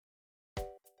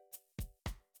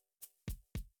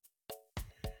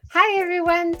Hi,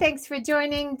 everyone. Thanks for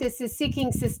joining. This is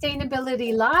Seeking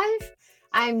Sustainability Live.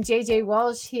 I'm JJ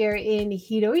Walsh here in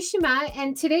Hiroshima,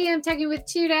 and today I'm talking with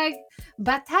Chirag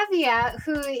Batavia,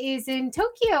 who is in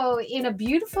Tokyo in a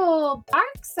beautiful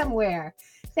park somewhere.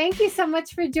 Thank you so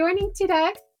much for joining,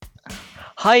 Chirag.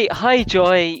 Hi,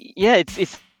 Joy. Yeah,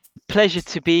 it's a pleasure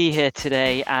to be here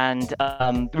today, and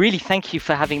really thank you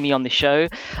for having me on the show.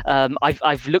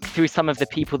 I've looked through some of the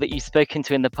people that you've spoken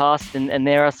to in the past, and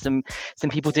there are some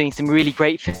people doing some really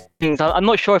great things. I'm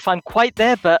not sure if I'm quite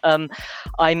there, but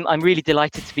I'm really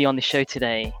delighted to be on the show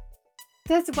today.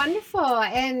 That's wonderful.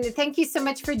 And thank you so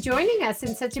much for joining us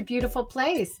in such a beautiful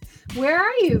place. Where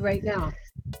are you right now?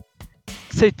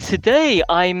 So today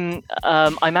I'm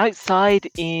outside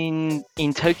in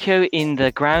Tokyo in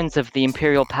the grounds of the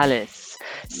Imperial Palace.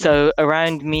 So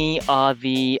around me are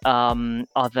the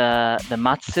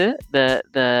matsu,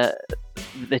 the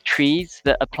trees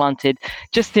that are planted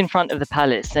just in front of the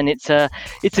palace, and it's a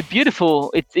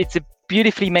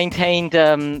beautifully maintained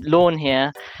lawn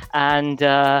here, and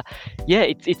yeah,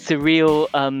 it's a real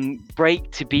break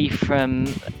to be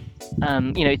from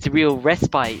it's a real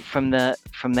respite from the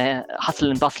hustle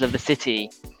and bustle of the city.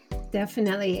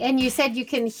 Definitely. And you said you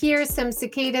can hear some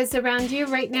cicadas around you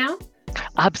right now?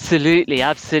 Absolutely,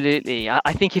 absolutely.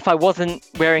 I think if I wasn't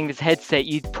wearing this headset,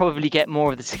 you'd probably get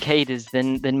more of the cicadas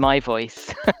than my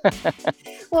voice.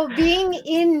 Well, being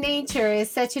in nature is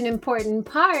such an important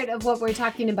part of what we're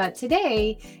talking about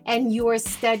today, and your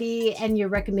study and your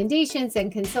recommendations and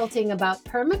consulting about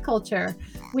permaculture,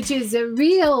 which is a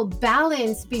real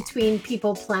balance between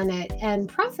people, planet, and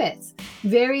profits.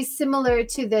 Very similar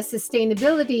to the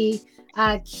sustainability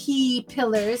key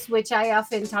pillars, which I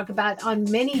often talk about on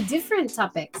many different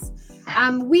topics.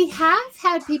 We have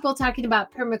had people talking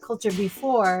about permaculture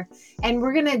before, and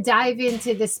we're going to dive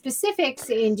into the specifics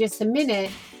in just a minute.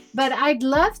 But I'd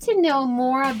love to know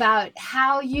more about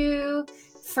how you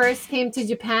first came to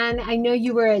Japan. I know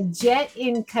you were a jet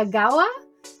in Kagawa.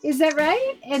 Is that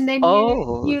right? And then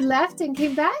Oh, you left and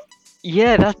came back?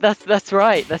 yeah, that's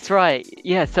right. That's right.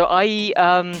 Yeah, so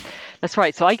that's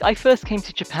right. So I first came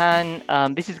to Japan.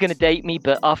 This is going to date me,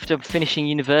 but after finishing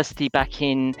university back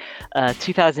in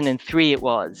 2003, it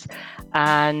was,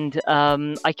 and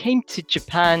I came to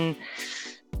Japan.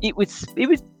 It was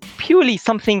purely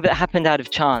something that happened out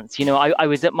of chance. I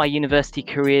was at my university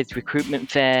careers recruitment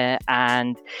fair,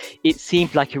 and it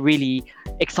seemed like a really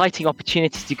exciting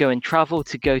opportunity to go and travel,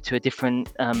 to go to a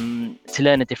different, to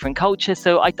learn a different culture.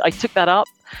 So I took that up,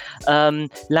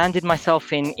 landed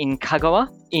myself in Kagawa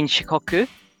in Shikoku,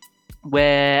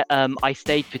 where I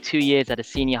stayed for 2 years at a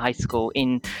senior high school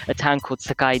in a town called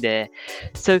Sakaide.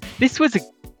 So this was a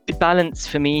good balance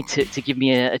for me to give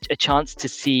me a chance to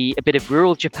see a bit of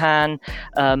rural Japan,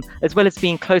 as well as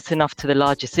being close enough to the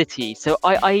larger city. So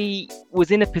I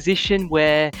was in a position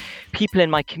where people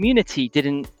in my community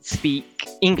didn't speak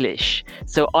English.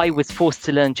 So I was forced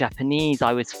to learn Japanese.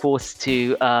 I was forced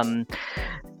to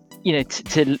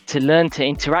to learn to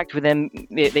interact with them,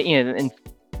 and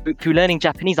through learning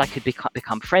Japanese, I could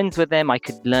become friends with them. I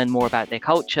could learn more about their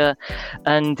culture,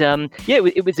 and yeah,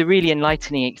 it was a really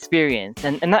enlightening experience,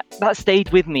 and that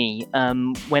stayed with me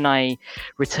when I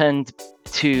returned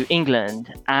to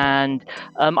England. And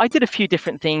I did a few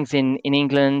different things in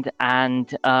England,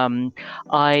 and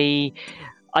I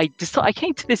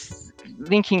came to this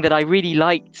thinking that I really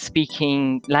liked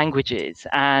speaking languages,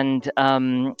 and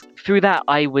through that,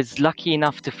 I was lucky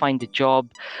enough to find a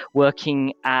job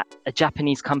working at a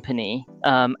Japanese company,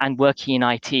 and working in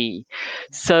IT.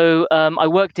 So I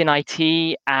worked in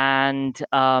IT, and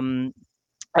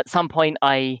at some point,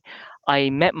 I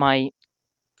met my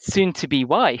soon-to-be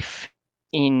wife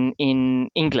in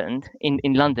England,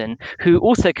 in London, who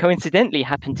also coincidentally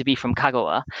happened to be from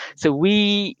Kagawa. So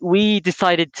we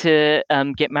decided to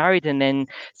get married and then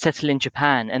settle in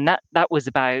Japan, and that was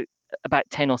about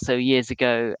 10 or so years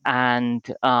ago, and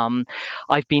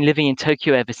I've been living in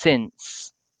Tokyo ever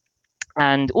since.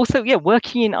 And also, yeah,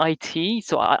 working in IT.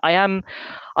 So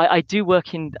I do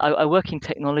I work in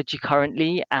technology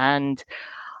currently, and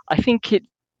I think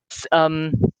it's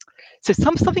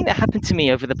something that happened to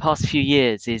me over the past few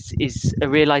years is a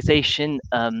realization.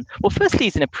 Well, firstly,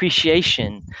 is an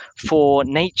appreciation for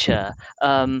nature.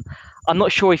 I'm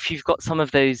not sure if you've got some of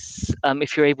those,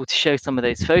 if you're able to show some of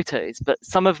those photos, but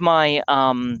some of my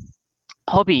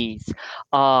hobbies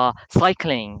are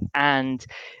cycling. And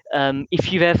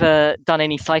if you've ever done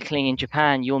any cycling in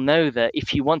Japan, you'll know that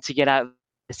if you want to get out of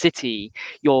the city,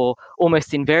 you're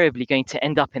almost invariably going to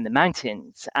end up in the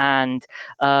mountains. And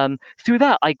through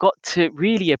that, I got to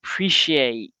really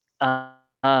appreciate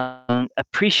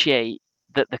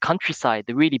the countryside,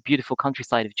 the really beautiful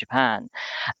countryside of Japan.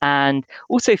 And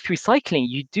also through cycling,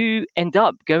 you do end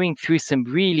up going through some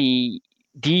really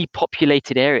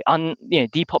depopulated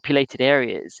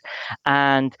areas,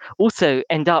 and also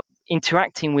end up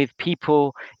interacting with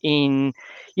people in,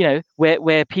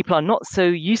 where people are not so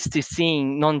used to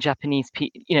seeing non-Japanese.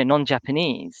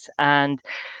 And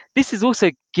this has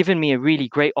also given me a really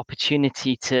great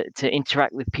opportunity to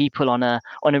interact with people on a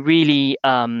really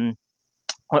one-to-one,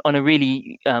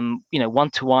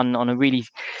 on a really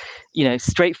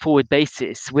straightforward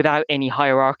basis, without any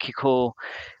hierarchical.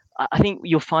 I think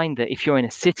you'll find that if you're in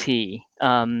a city,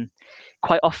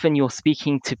 quite often you're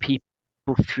speaking to people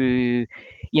through,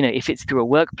 if it's through a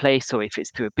workplace or if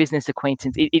it's through a business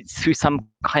acquaintance, it's through some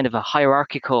kind of a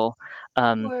hierarchical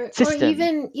or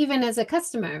system. even as a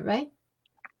customer, right?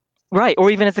 Right,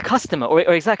 or even as a customer, or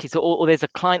exactly. So, or there's a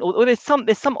client, or there's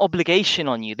some obligation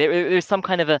on you. There's some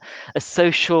kind of a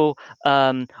social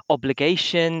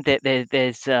obligation. That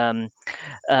there's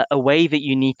a way that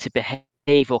you need to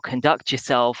behave or conduct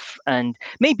yourself, and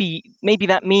maybe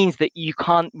that means that you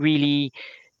can't really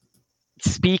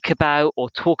speak about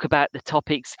or talk about the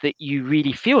topics that you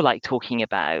really feel like talking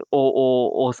about,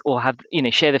 or have,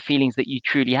 share the feelings that you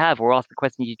truly have, or ask the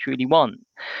questions you truly want.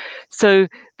 So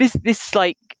this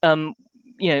like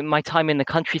my time in the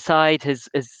countryside has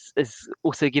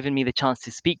also given me the chance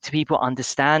to speak to people,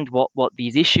 understand what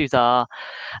these issues are.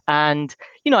 And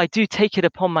I do take it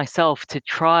upon myself to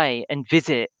try and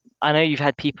visit. I know you've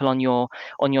had people on your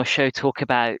show talk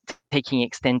about taking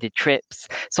extended trips,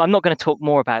 so I'm not going to talk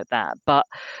more about that. But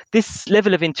this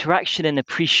level of interaction and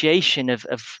appreciation of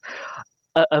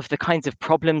the kinds of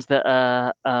problems that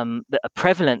are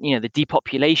prevalent, the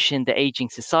depopulation, the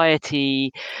aging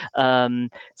society.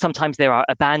 Sometimes there are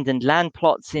abandoned land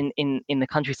plots in the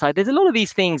countryside. There's a lot of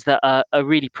these things that are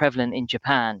really prevalent in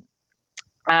Japan.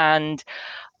 And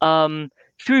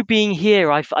through being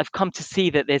here, I've come to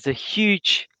see that there's a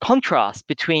huge contrast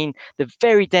between the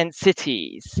very dense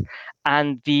cities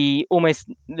and the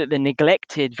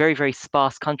neglected, very, very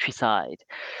sparse countryside.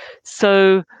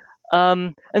 So,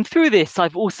 and through this,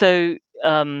 I've also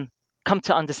come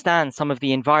to understand some of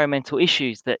the environmental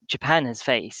issues that Japan has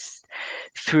faced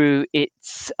through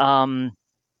its,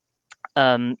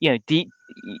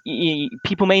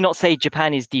 people may not say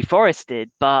Japan is deforested,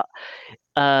 but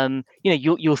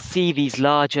you'll see these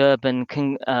large urban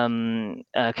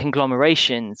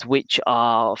conglomerations, which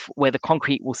are where the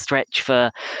concrete will stretch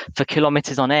for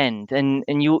kilometers on end,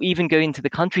 and you'll even go into the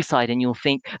countryside and you'll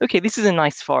think, okay, this is a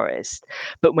nice forest,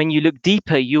 but when you look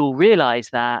deeper, you'll realize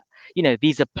that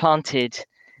these are planted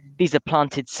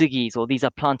sugis, or these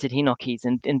are planted hinokis,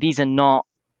 and these are not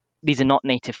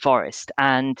native forest.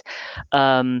 And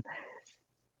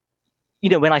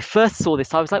when I first saw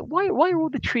this, I was like, why are all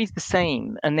the trees the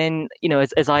same? And then,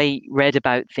 as I read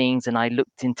about things and I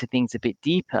looked into things a bit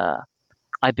deeper,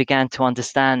 I began to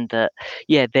understand that,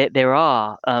 yeah, there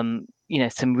are,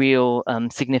 some real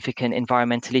significant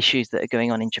environmental issues that are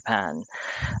going on in Japan.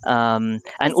 And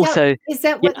is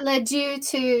that what led you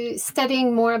to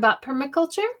studying more about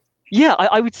permaculture? Yeah,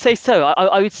 I would say so.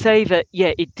 I would say that,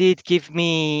 yeah, it did give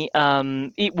me,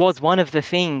 it was one of the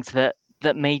things that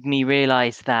made me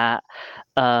realize that,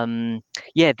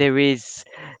 there is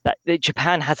that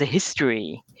Japan has a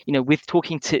history. With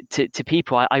talking to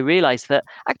people, I realized that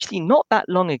actually not that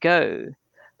long ago,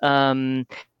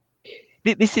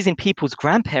 this is in people's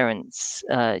grandparents'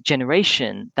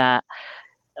 generation, that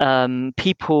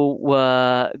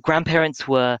grandparents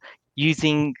were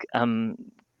using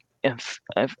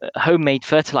homemade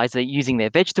fertilizer, using their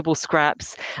vegetable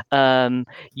scraps,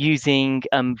 using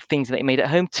things that they made at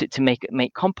home to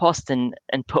make compost and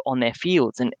put on their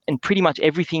fields, and pretty much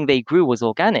everything they grew was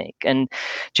organic. And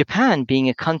Japan, being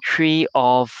a country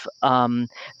of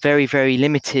very, very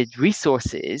limited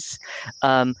resources,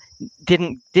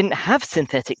 didn't have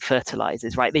synthetic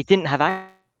fertilizers, right? They didn't have access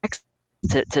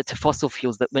to fossil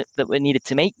fuels that were needed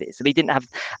to make this. So they didn't have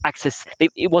access.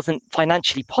 It wasn't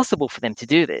financially possible for them to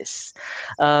do this.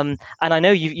 And I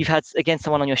know you've had, again,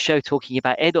 someone on your show talking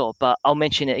about Edo, but I'll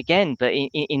mention it again. But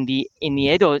in the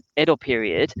Edo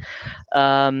period,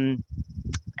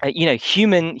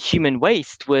 human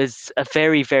waste was a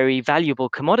very, very valuable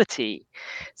commodity.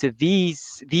 So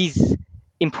these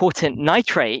important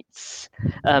nitrates,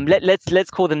 let's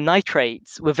call them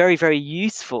nitrates, were very, very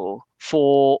useful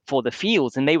for the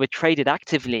fields, and they were traded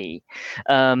actively.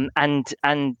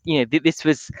 This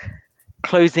was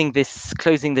closing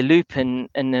the loop, and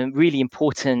a really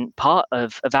important part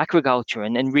of agriculture,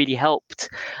 and really helped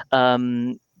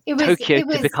Tokyo it to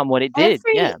was become what it did.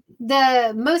 Yeah.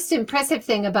 the most impressive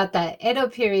thing about the Edo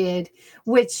period,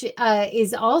 which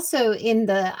is also in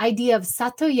the idea of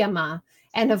Satoyama,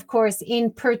 and of course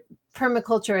in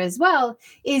permaculture as well,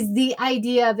 is the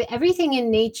idea of everything in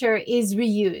nature is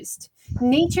reused.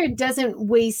 Nature doesn't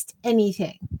waste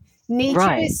anything. Nature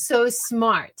Right. is so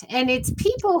smart, and it's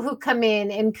people who come in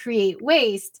and create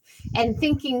waste and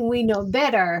thinking we know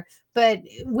better. But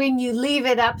when you leave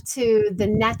it up to the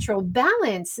natural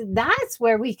balance, that's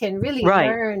where we can really Right.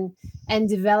 learn and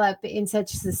develop in such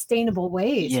sustainable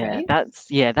ways, Yeah, right?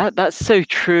 that's so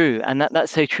true, and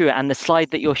that's so true. And the slide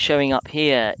that you're showing up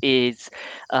here is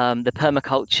the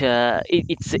permaculture.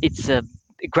 It's a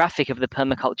graphic of the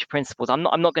permaculture principles. I'm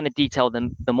not going to detail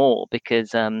them all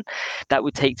because that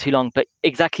would take too long. But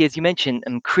exactly as you mentioned,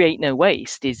 create no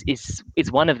waste is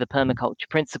one of the permaculture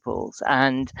principles.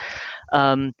 And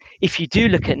if you do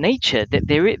look at nature, that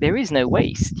there is no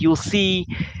waste. You'll see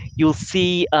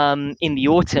in the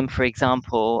autumn, for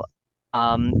example,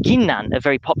 ginnan are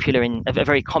very popular are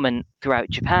very common throughout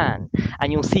Japan,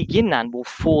 and you'll see ginnan will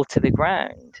fall to the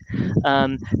ground.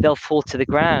 They'll fall to the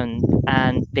ground,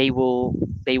 and they will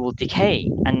decay.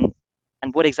 And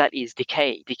what exactly is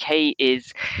decay? Decay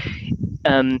is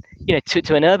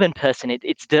to an urban person,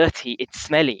 it's dirty, it's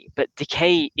smelly, but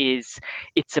decay it's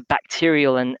a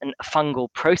bacterial and fungal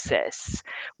process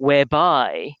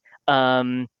whereby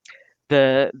um,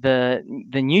 the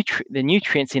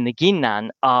nutrients in the ginnan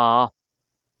are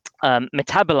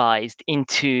metabolized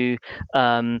into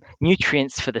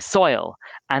nutrients for the soil,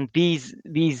 and these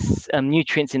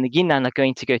nutrients in the ginnan are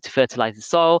going to go to fertilize the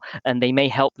soil, and they may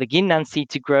help the ginnan seed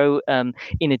to grow.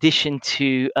 In addition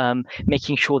to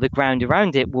making sure the ground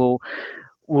around it will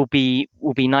be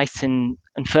nice and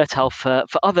fertile for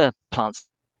other plants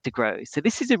to grow. So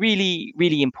this is a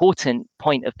really important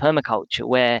point of permaculture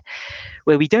where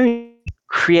we don't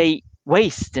create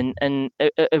waste. And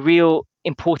a real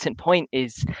important point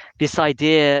is this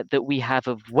idea that we have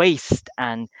of waste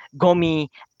and gomi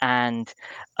and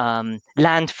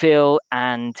landfill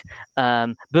and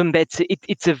bunbetsu.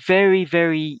 It's a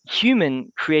very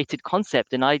human created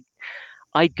concept, and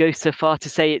I'd go so far to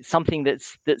say it's something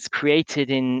that's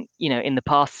created in the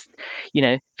past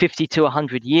 50 to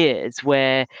 100 years,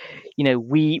 where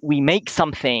we make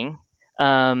something,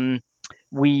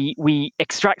 we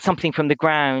extract something from the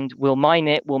ground, we'll mine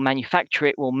it, we'll manufacture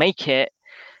it, we'll make it,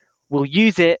 we'll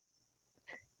use it,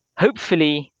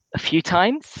 hopefully a few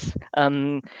times.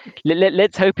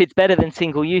 Let's hope it's better than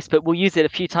single use, but we'll use it a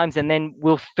few times and then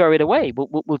we'll throw it away.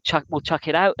 We'll chuck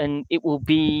it out, and it will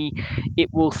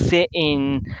sit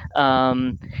in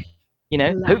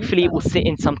hopefully it will Landfill. sit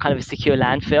in some kind of a secure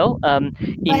landfill.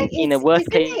 But In a worst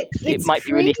isn't case, it it's might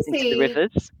be released into the crazy.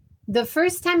 rivers. The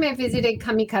first time I visited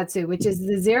Kamikatsu, which is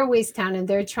the zero waste town, and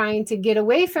they're trying to get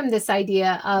away from this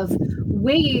idea of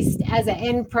waste as an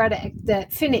end product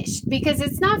that finished, because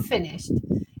it's not finished.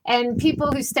 And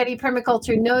people who study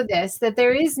permaculture know this, that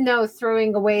there is no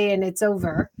throwing away and it's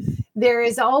over. There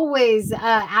is always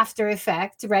after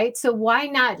effect, right? So why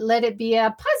not let it be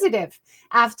a positive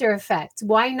after effect?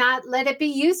 Why not let it be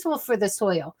useful for the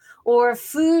soil or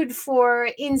food for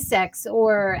insects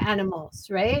or animals,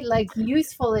 right? Like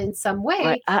useful in some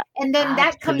Right. way. And then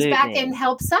that comes back and Absolutely.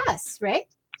 helps us, right?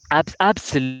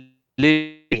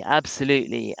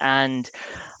 Absolutely. And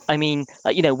I mean,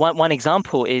 one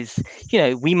example is,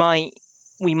 we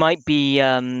might be,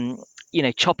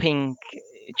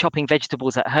 chopping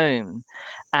vegetables at home,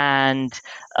 and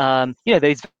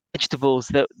those vegetables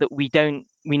that we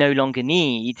no longer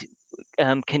need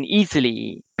can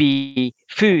easily be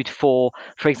food for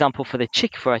example, for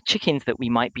our chickens that we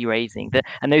might be raising,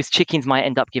 and those chickens might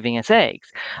end up giving us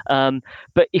eggs.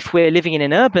 But if we're living in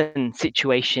an urban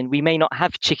situation, we may not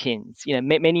have chickens.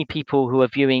 Many people who are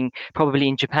viewing probably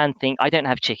in Japan think I don't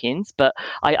have chickens, but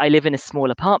I live in a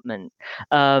small apartment.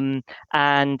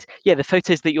 And yeah, the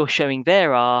photos that you're showing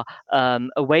there are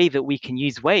a way that we can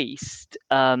use waste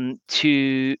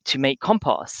to make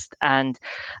compost. And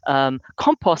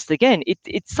compost, again,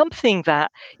 it's something that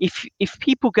if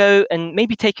people go and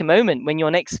maybe take a moment when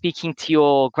you're next speaking to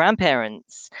your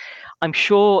grandparents, I'm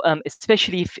sure,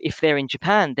 especially if they're in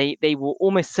Japan, they will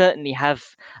almost certainly have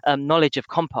knowledge of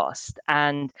compost.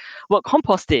 And what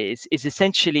compost is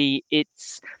essentially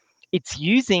it's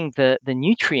using the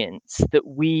nutrients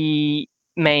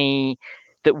may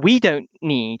that we don't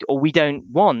need or we don't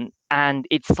want, and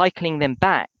it's cycling them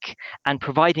back and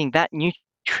providing that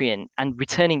nutrient and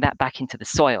returning that back into the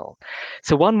soil.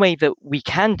 So one way that we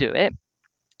can do it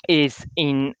is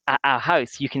in at our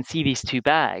house. You can see these two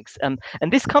bags. And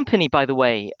this company, by the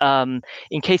way,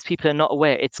 in case people are not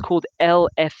aware, it's called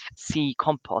LFC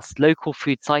Compost, Local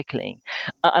Food Cycling.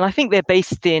 And I think they're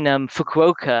based in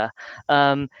Fukuoka.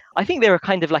 I think they're a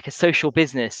kind of like a social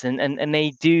business, and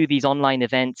they do these online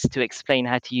events to explain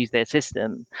how to use their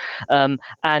system.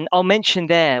 And I'll mention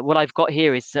there, what I've got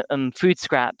here is food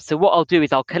scraps. So what I'll do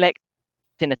is I'll collect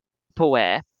in a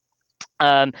Tupperware.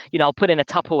 I'll put in a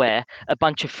Tupperware a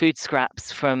bunch of food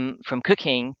scraps from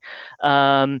cooking,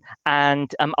 and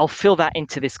I'll fill that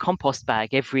into this compost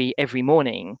bag every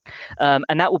morning,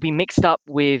 and that will be mixed up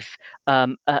with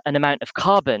an amount of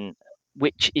carbon,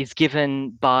 which is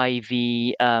given by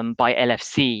the by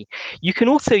LFC. You can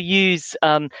also use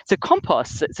so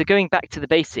compost. So going back to the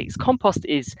basics, compost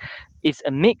is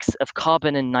a mix of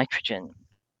carbon and nitrogen.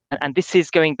 And this is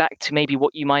going back to maybe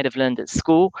what you might have learned at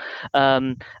school,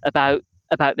 about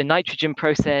the nitrogen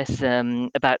process,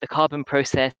 about the carbon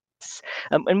process.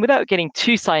 And without getting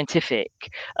too scientific,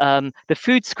 the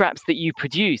food scraps that you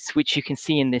produce, which you can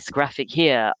see in this graphic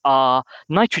here, are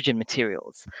nitrogen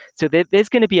materials. So there's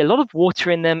going to be a lot of water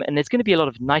in them, and there's going to be a lot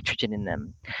of nitrogen in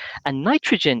them. And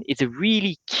nitrogen is a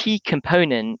really key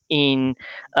component in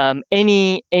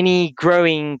any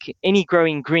growing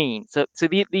green. So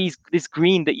this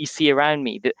green that you see around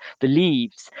me, the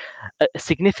leaves, a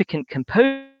significant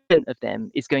component of them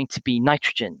is going to be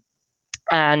nitrogen.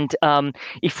 And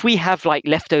if we have like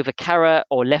leftover carrot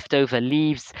or leftover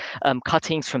leaves,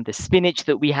 cuttings from the spinach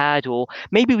that we had, or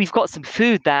maybe we've got some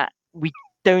food that we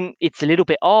don't, it's a little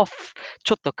bit off,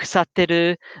 ちょっと腐って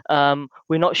る,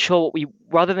 we're not sure what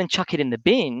rather than chuck it in the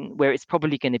bin where it's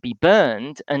probably going to be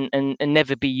burned and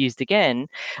never be used again,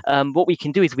 what we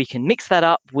can do is we can mix that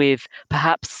up with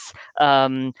perhaps,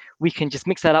 we can just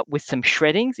mix that up with some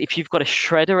shreddings. If you've got a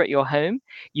shredder at your home,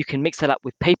 you can mix that up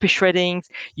with paper shreddings.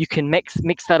 You can mix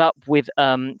that up with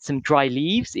some dry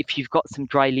leaves. If you've got some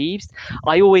dry leaves,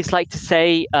 I always like to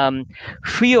say,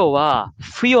 不要は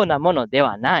不要なもので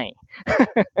はない。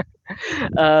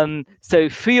So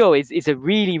fuyo is a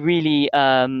really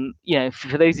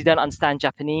for those who don't understand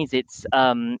Japanese, it's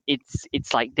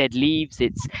like dead leaves,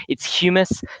 it's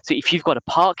humus. So if you've got a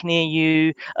park near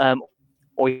you,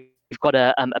 or you've got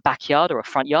a backyard or a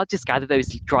front yard, just gather those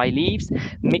dry leaves,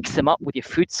 mix them up with your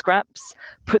food scraps,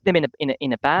 put them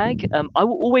in a bag. I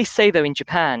will always say though, in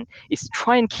Japan, is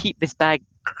try and keep this bag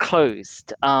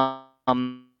closed,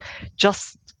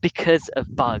 just because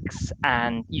of bugs,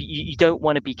 and you don't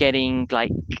want to be getting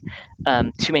like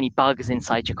too many bugs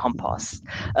inside your compost,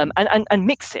 and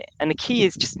mix it. And the key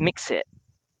is just mix it.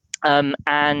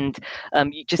 And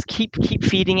you just keep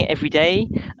feeding it every day.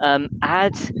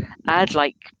 Add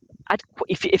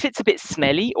if it's a bit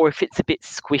smelly or if it's a bit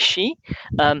squishy,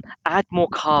 add more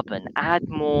carbon, add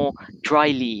more dry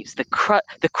leaves, the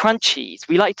crunchies.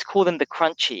 We like to call them the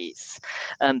crunchies.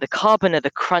 The carbon are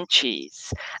the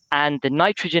crunchies, and the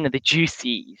nitrogen are the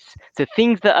juicies. So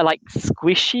things that are like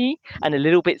squishy and a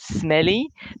little bit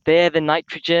smelly, they're the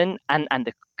nitrogen, and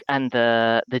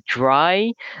the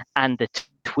dry and the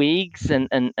twigs and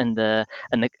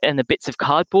the bits of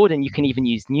cardboard, and you can even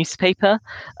use newspaper.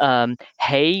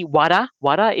 Hay, wara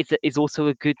is also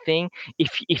a good thing.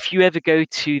 If you ever go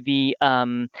to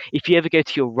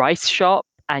your rice shop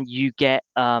and you get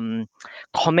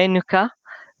komenuka,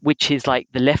 which is like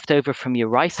the leftover from your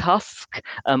rice husk,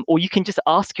 or you can just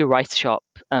ask your rice shop,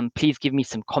 please give me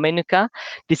some komenuka.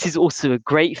 This is also a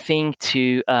great thing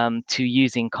to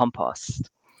use in compost.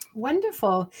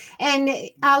 Wonderful. And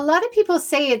a lot of people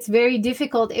say it's very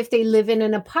difficult if they live in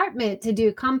an apartment to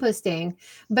do composting,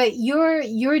 but you're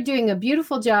doing a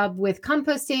beautiful job with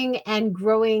composting and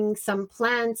growing some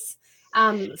plants,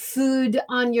 food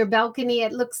on your balcony,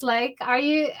 it looks like. Are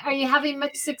you having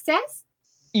much success?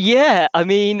 Yeah, I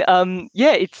mean,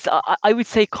 it's I would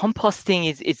say composting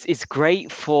is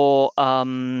great for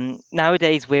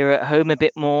nowadays we're at home a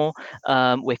bit more.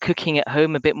 We're cooking at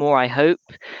home a bit more, I hope.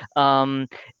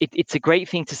 It's a great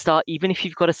thing to start, even if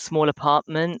you've got a small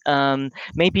apartment.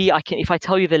 Maybe if I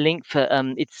tell you the link for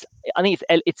I think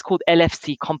it's called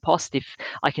LFC Compost. If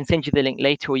I can send you the link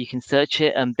later, or you can search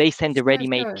it. They send a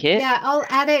ready-made kit. Yeah, I'll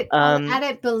add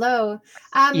it below.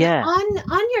 Yeah.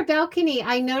 On your balcony,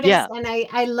 I noticed, Yeah. and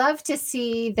I love to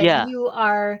see that you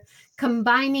are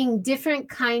combining different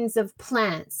kinds of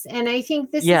plants. And I think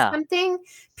this is Yeah. something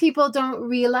people don't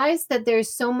realize, that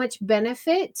there's so much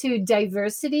benefit to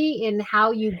diversity in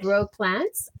how you grow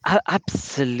plants.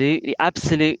 Absolutely,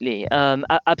 absolutely,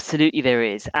 absolutely, there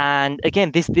is. And again,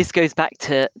 this goes back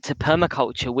to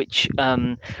permaculture,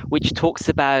 which talks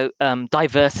about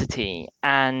diversity.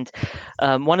 And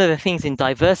one of the things in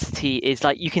diversity is,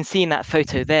 like you can see in that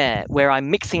photo there, where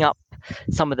I'm mixing up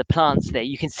some of the plants there.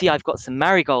 You can see I've got some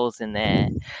marigolds in there,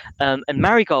 and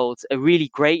marigolds are really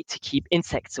great to keep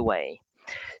insects away.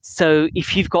 So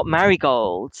if you've got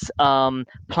marigolds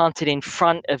planted in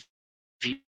front of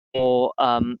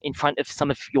in front of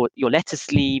some of your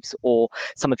lettuce leaves or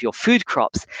some of your food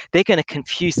crops, they're going to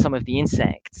confuse some of the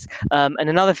insects. And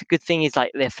another good thing is,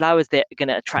 like, their flowers, they're going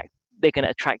to attract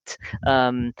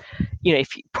if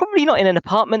probably not in an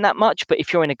apartment that much, but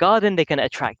if you're in a garden, they're going to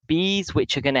attract bees,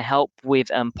 which are going to help with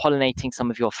pollinating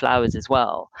some of your flowers as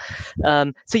well.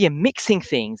 So yeah, mixing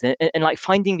things and like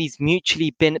finding these mutually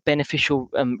beneficial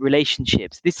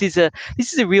relationships. This is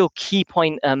a real key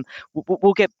point.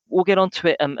 We'll get onto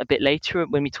it a bit later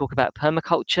when we talk about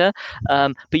permaculture.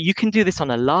 But you can do this on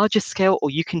a larger scale,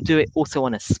 or you can do it also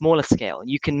on a smaller scale.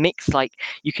 You can mix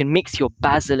your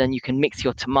basil, and you can mix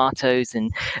your tomatoes,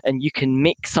 and you can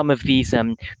mix some of these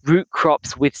root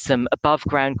crops with some above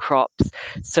ground crops.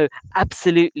 So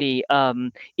absolutely,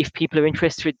 if people are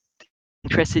interested,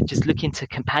 just look into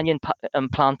companion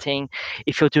planting.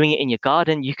 If you're doing it in your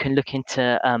garden, you can look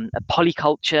into a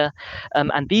polyculture,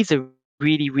 and these are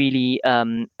really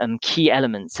key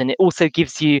elements. And it also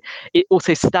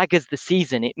staggers the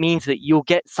season. It means that you'll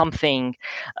get something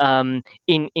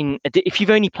if you've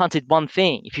only planted one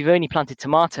thing. If you've only planted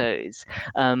tomatoes,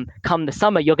 come the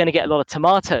summer, you're going to get a lot of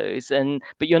tomatoes,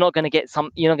 but you're not going to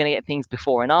get things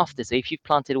before and after. So if you've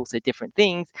planted also different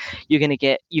things, you're going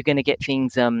to get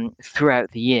things throughout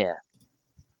the year.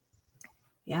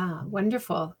 Yeah,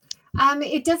 wonderful.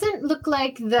 It doesn't look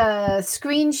like the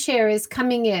screen share is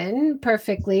coming in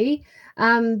perfectly,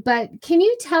 but can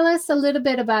you tell us a little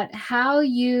bit about how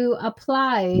you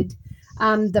applied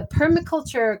the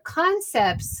permaculture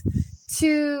concepts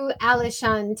to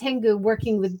Alishan Tengu,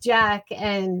 working with Jack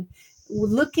and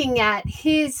looking at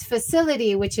his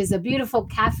facility, which is a beautiful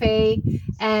cafe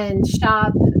and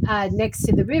shop next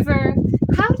to the river?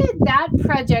 How did that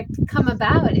project come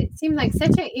about? It seemed like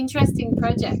such an interesting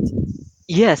project.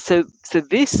 Yeah, so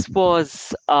this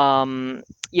was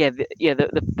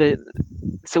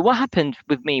so what happened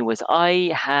with me was,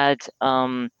 I had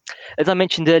as I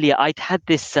mentioned earlier, I'd had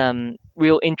this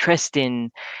real interest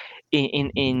in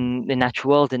the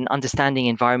natural world and understanding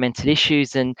environmental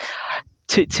issues. And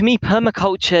to me,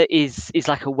 permaculture is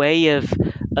like a way of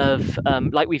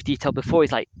like we've detailed before,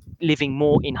 is like living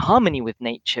more in harmony with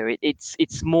nature.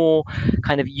 It's more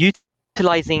kind of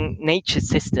utilizing nature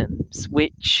systems,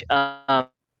 which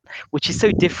is so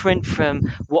different from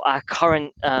what our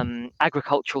current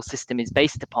agricultural system is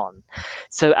based upon.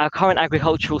 So our current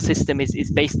agricultural system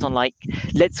is based on, like,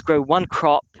 let's grow one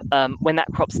crop. When that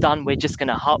crop's done, we're just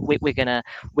gonna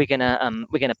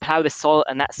plow the soil,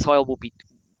 and that soil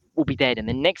will be dead. And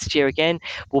then next year again,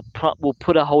 we'll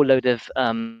put a whole load of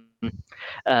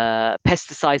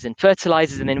pesticides and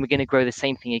fertilizers, and then we're going to grow the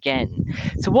same thing again.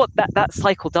 So what that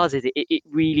cycle does is it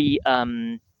really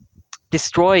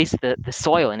destroys the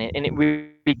soil, and it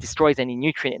really destroys any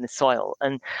nutrient in the soil.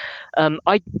 And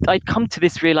I'd come to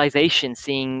this realization,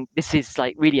 seeing this is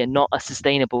like really not a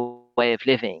sustainable way of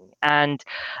living. And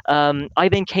I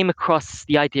then came across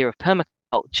the idea of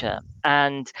permaculture,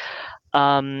 and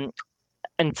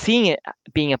seeing it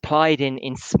being applied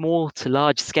in small to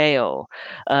large scale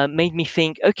made me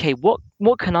think, okay, what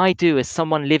can I do as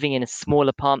someone living in a small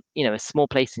a small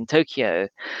place in Tokyo?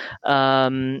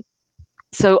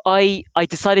 So I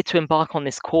decided to embark on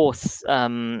this course,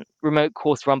 remote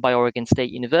course run by Oregon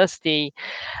State University,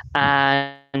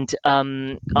 and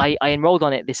I enrolled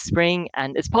on it this spring.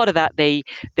 And as part of that, they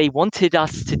wanted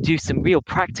us to do some real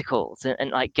practicals,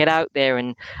 and like get out there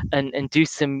and do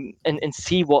some and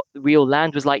see what real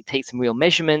land was like, take some real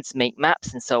measurements, make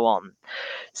maps, and so on.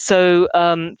 So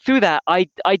through that,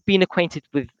 I'd been acquainted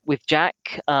with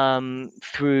Jack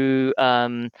through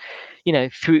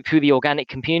through the organic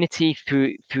community,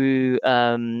 through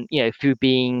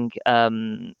being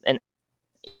an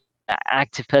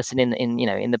active person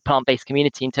in the plant-based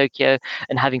community in Tokyo,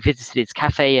 and having visited his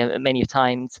cafe many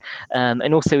times,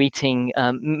 and also eating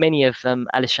many of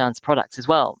Alishan's products as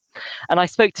well. And I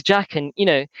spoke to Jack, and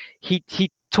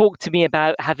he talked to me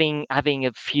about having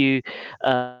a few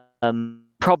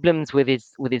problems with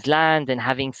his land, and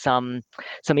having some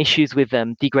issues with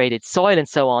degraded soil and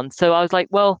so on. So I was like,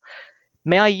 well,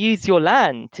 may I use your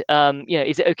land?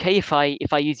 Is it okay if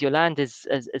I use your land as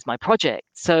my project?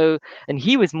 So, and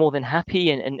he was more than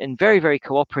happy and very, very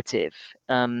cooperative.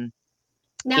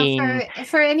 Now, In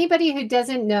for anybody who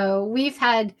doesn't know, we've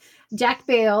had Jack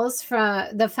Bales,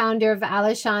 from the founder of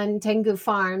Alishan Tengu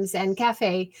Farms and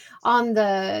Cafe, on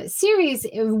the series,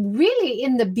 really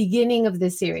in the beginning of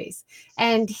the series,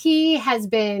 and he has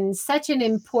been such an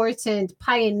important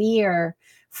pioneer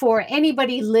for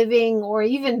anybody living or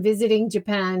even visiting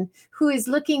Japan who is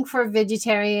looking for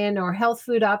vegetarian or health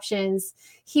food options.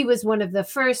 He was one of the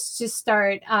first to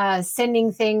start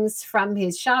sending things from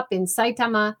his shop in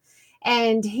Saitama,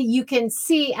 and you can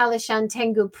see Alishan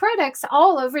Tengu products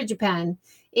all over Japan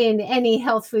in any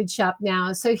health food shop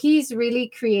now. So he's really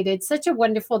created such a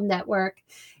wonderful network.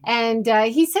 And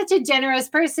he's such a generous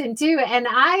person, too. And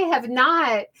I have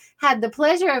not had the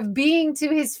pleasure of being to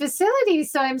his facility.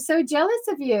 So I'm so jealous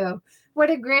of you.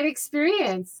 What a great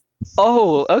experience.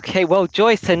 Oh, okay. Well,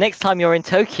 Joyce, so next time you're in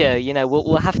Tokyo,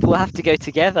 we'll have to go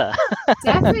together.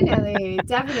 Definitely,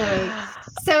 definitely.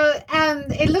 So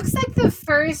it looks like the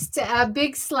first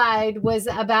big slide was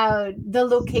about the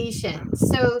location.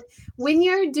 So when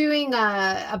you're doing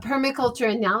a permaculture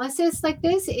analysis like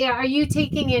this, are you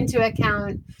taking into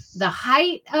account the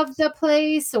height of the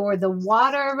place or the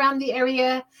water around the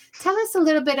area? Tell us a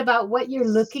little bit about what you're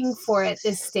looking for at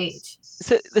this stage.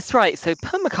 So that's right. So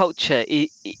permaculture,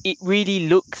 it really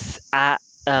looks at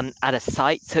a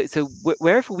site. So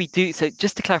wherever we do, so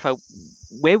just to clarify,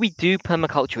 where we do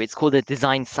permaculture, it's called a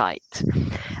design site,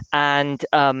 and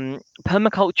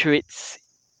permaculture, it's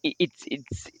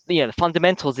the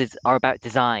fundamentals are about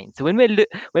design. So when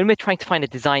we're trying to find a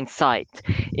design site,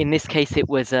 in this case it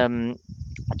was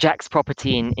Jack's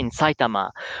property in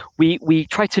Saitama, we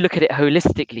try to look at it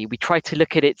holistically. We try to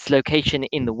look at its location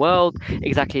in the world,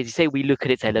 exactly as you say. We look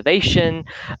at its elevation,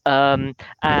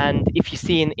 and if you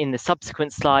see in the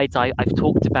subsequent slides, I've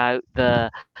talked about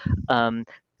the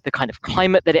kind of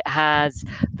climate that it has,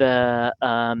 the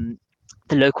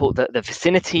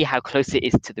vicinity, how close it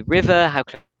is to the river, how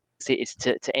close it is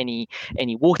to any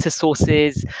water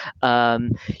sources,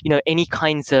 any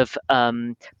kinds of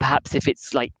perhaps if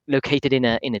it's like located in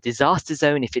a disaster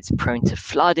zone, if it's prone to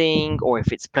flooding or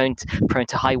if it's prone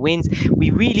to high winds. We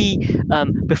really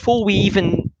before we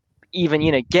even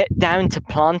get down to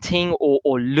planting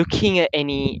or looking at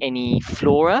any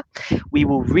flora, we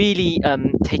will really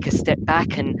take a step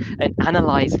back and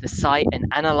analyze the site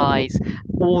and analyze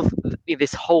all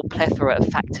this whole plethora of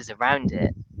factors around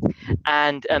it.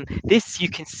 And this you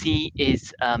can see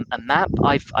is a map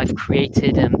I've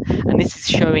created, and this is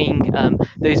showing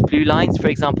those blue lines. For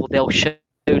example, they'll show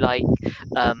like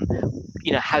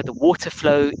how the water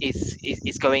flow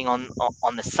is going on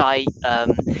the site.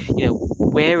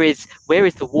 Where is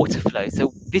the water flow?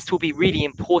 So this will be really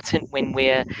important when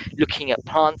we're looking at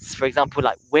plants. For example,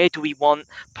 like where do we want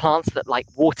plants that like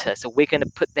water? So we're going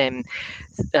to put them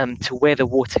to where the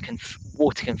water can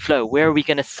flow. Where are we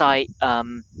going to site?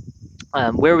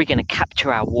 Where are we going to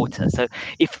capture our water? So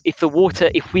if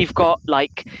we've got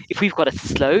a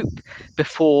slope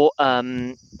before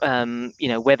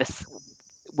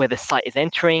where the site is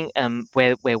entering,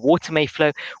 where water may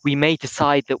flow, we may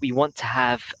decide that we want to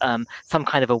have some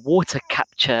kind of a water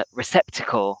capture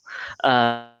receptacle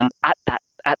at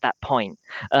that point.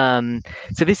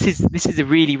 So this is a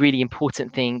really, really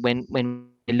important thing when we're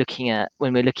looking at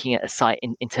a site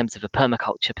in terms of a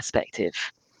permaculture perspective.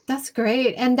 That's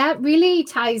great. And that really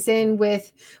ties in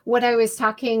with what I was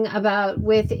talking about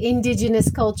with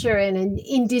indigenous culture and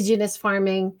indigenous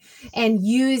farming and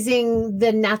using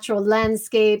the natural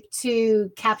landscape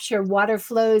to capture water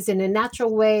flows in a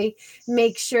natural way,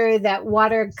 make sure that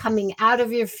water coming out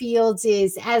of your fields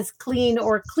is as clean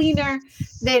or cleaner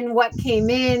than what came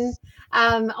in.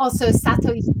 Also,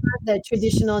 satoyama, the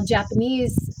traditional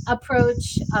Japanese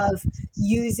approach of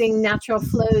using natural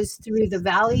flows through the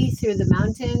valley, through the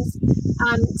mountains.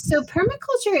 So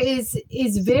permaculture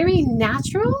is very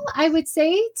natural, I would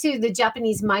say, to the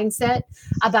Japanese mindset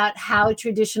about how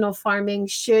traditional farming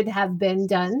should have been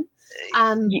done.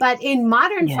 But in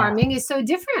modern Yeah. farming is so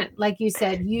different, like you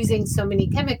said, using so many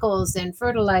chemicals and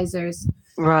fertilizers.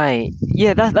 Right.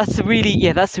 Yeah, that's a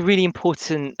really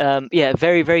important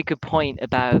very, very good point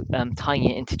about tying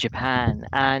it into Japan.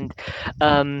 And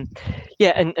and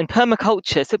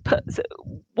permaculture. So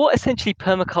what essentially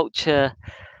permaculture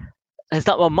has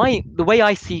done, well, the way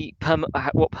I see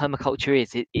what permaculture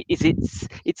is,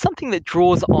 it's something that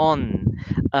draws on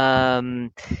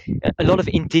um, a lot of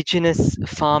indigenous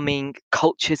farming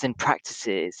cultures and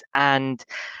practices, and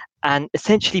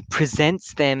essentially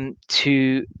presents them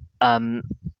to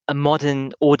a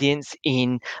modern audience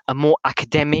in a more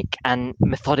academic and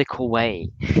methodical way,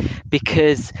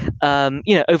 because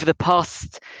over the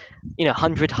past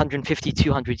 100,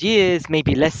 200 years,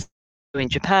 maybe less in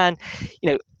Japan,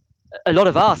 you know, a lot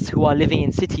of us who are living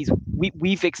in cities,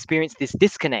 we've experienced this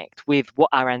disconnect with what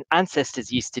our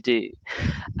ancestors used to do.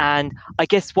 And I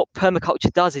guess what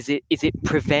permaculture does is it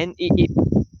presents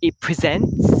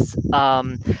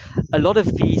a lot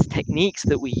of these techniques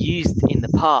that we used in the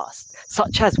past,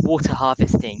 such as water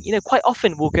harvesting. Quite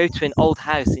often we'll go to an old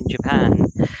house in Japan,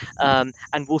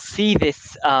 and we'll see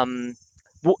this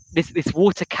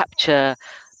water capture.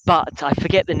 But I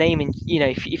forget the name in,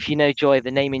 if you know, Joy,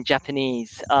 the name in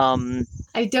Japanese.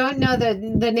 I don't know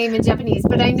the name in Japanese,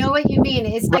 but I know what you mean.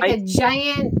 It's like Right. a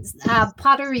giant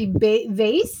pottery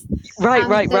vase Right,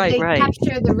 right, that right, they right.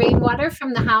 capture the rainwater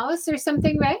from the house or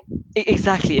something, right?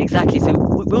 Exactly. So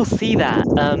we'll see that,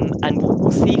 and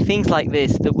we'll see things like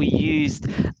this that we used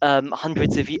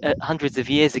hundreds of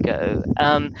years ago.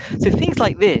 So things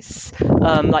like this,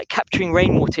 like capturing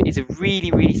rainwater, is a really,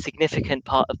 really significant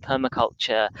part of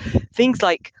permaculture. Things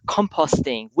like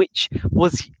composting, which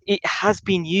it has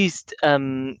been used,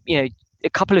 a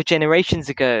couple of generations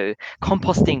ago.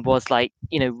 Composting was like,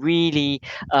 really,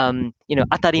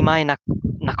 atarimae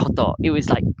nakoto. It was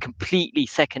like completely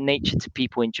second nature to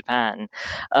people in Japan.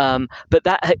 But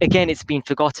that, again, it's been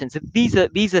forgotten. So these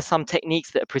are some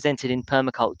techniques that are presented in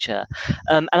permaculture.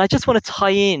 And I just want to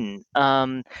tie in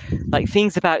like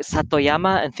things about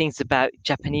Satoyama and things about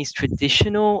Japanese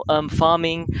traditional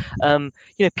farming.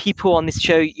 People on this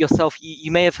show, yourself,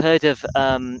 you may have heard of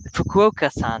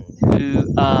Fukuoka-san,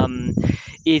 who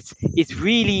is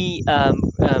really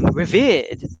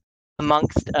revered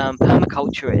amongst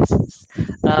permaculturists.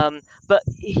 But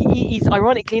he's,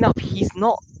 ironically enough, he's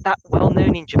not that well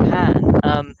known in Japan.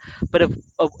 But a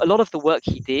lot of the work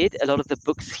he did, a lot of the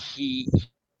books he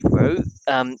wrote,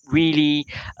 really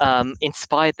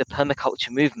inspired the permaculture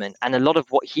movement. And a lot of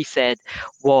what he said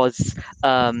was,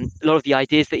 a lot of the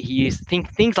ideas that he used,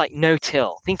 things like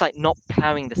no-till, things like not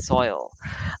plowing the soil,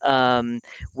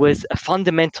 was a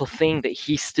fundamental thing that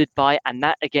he stood by. And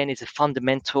that, again, is a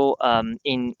fundamental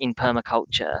in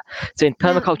permaculture. So in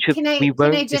Now, permaculture, we can I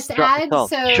won't just disrupt the add? soil.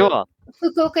 So Sure.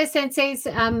 Fukuoka Sensei's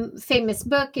famous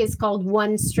book is called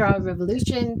One Straw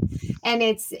Revolution, and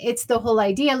it's the whole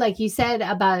idea, like you said,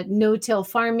 about no-till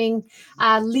farming,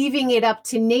 leaving it up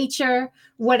to nature.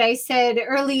 What I said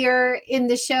earlier in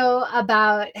the show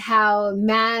about how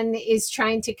man is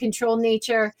trying to control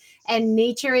nature, and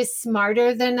nature is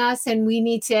smarter than us, and we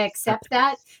need to accept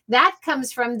that. That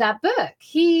comes from that book.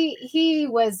 He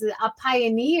was a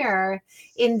pioneer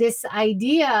in this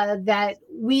idea that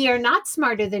we are not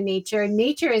smarter than nature.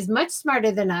 Nature is much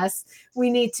smarter than us. We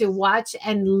need to watch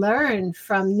and learn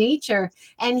from nature.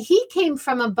 And he came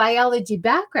from a biology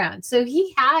background. So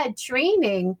he had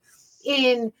training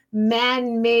in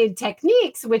man-made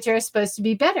techniques, which are supposed to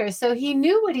be better. So he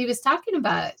knew what he was talking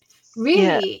about. Yeah.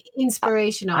 Really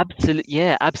inspirational. Absolutely.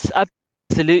 Yeah. Absolutely.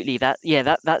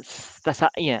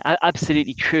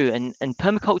 Absolutely true. And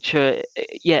permaculture,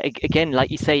 again,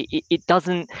 like you say, it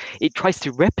doesn't. It tries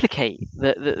to replicate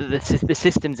the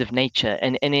systems of nature,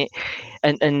 and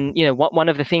one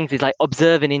of the things is like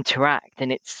observe and interact,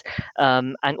 and it's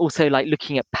and also like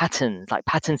looking at patterns, like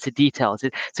patterns to details.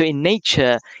 So in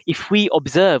nature, if we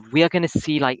observe, we are going to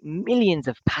see like millions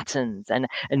of patterns and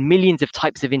millions of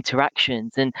types of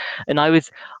interactions. And I was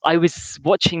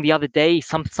watching the other day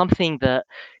something that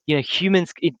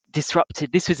humans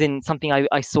disrupted. This was in something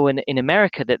I saw in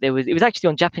America, that it was actually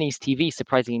on Japanese TV,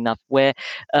 surprisingly enough, where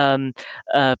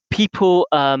people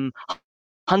hunt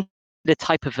the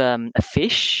type of a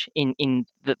fish in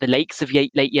the lakes of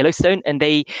Lake Yellowstone, and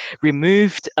they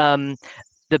removed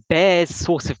the bear's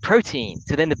source of protein.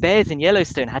 So then the bears in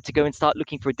Yellowstone had to go and start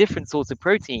looking for a different source of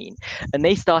protein, and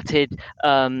they started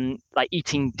like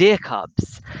eating deer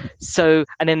cubs. So,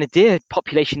 and then the deer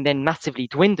population then massively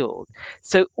dwindled.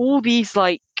 So all these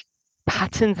like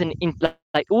patterns and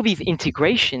like all these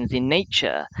integrations in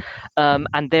nature,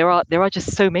 and there are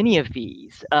just so many of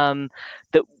these,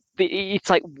 that it's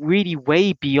like really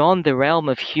way beyond the realm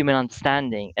of human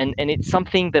understanding, and it's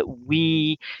something that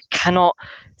we cannot.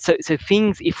 So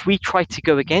things, if we try to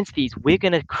go against these, we're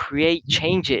going to create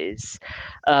changes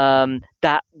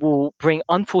that will bring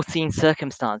unforeseen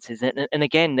circumstances, and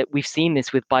again, that we've seen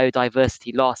this with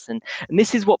biodiversity loss, and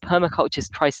this is what permaculture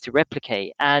tries to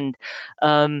replicate. And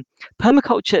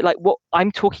permaculture, like what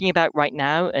I'm talking about right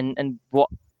now, and what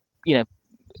you know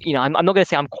I'm not going to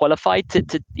say I'm qualified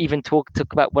to even talk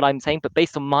about what I'm saying, but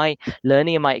based on my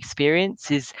learning and my experience,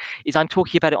 is I'm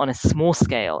talking about it on a small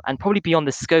scale, and probably beyond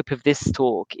the scope of this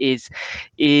talk is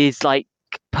like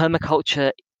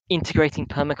permaculture, integrating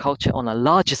permaculture on a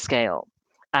larger scale.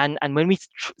 And when we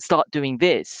start doing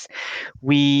this,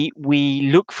 we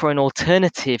look for an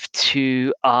alternative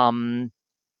to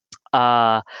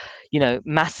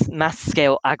mass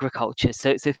scale agriculture.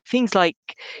 So things like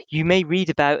you may read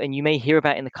about and you may hear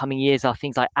about in the coming years are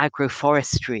things like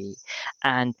agroforestry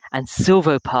and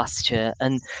silvopasture,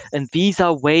 and these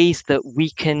are ways that we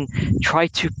can try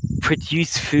to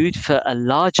produce food for a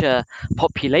larger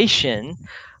population,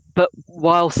 but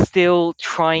while still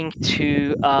trying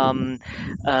to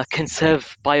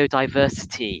conserve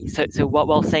biodiversity. So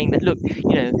while saying that, look,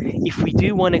 if we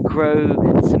do want to grow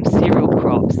some cereal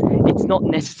crops, it's not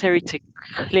necessary to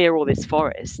clear all this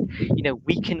forest.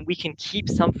 We can keep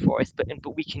some forest, but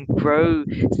we can grow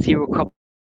cereal crops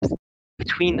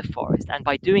between the forest, and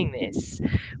by doing this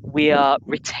we are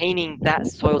retaining that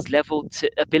soil's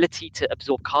ability to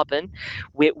absorb carbon.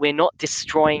 We're not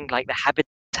destroying like the habitat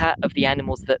of the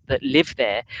animals that live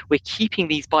there. We're keeping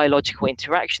these biological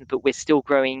interactions, but we're still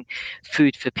growing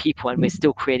food for people, and we're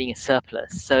still creating a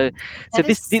surplus. So That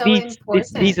is so these are the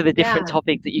important. different Yeah.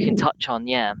 topics that you can touch on.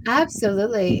 Yeah.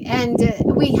 Absolutely. And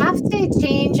we have to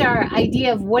change our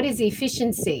idea of what is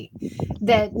efficiency.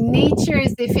 That nature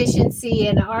is efficiency,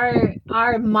 and our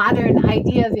modern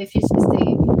idea of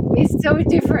efficiency is so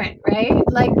different, right?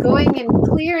 Like going and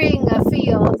clearing a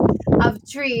field of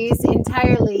trees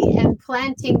entirely and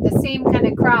planting the same kind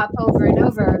of crop over and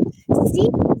over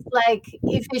seems like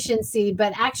efficiency,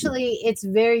 but actually it's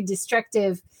very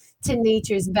destructive to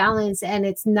nature's balance, and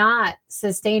it's not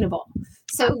sustainable.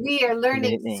 So we are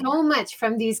learning Absolutely. so much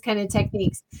from these kind of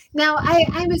techniques. Now,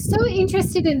 I was so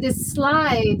interested in this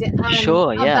slide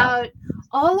Sure. Yeah. about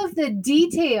all of the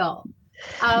detail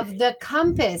of the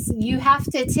compass. You have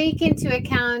to take into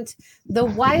account the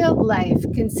wildlife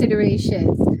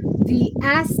considerations, the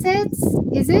assets,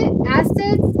 is it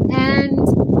assets, and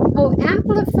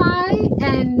amplify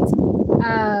and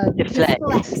deflect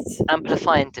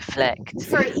amplify and deflect.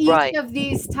 for each Right. of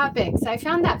these topics. I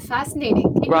found that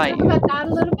fascinating. Can you Right. talk about that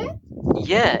a little bit?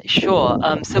 Yeah, sure.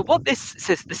 So what this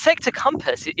says, the sector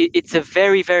compass, it's a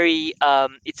very, very,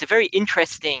 it's a very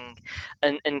interesting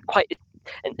and quite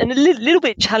and a little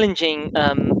bit challenging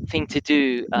thing to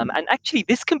do. And actually,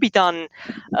 this can be done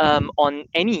on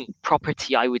any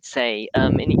property, I would say,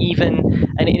 and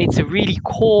it's a really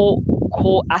core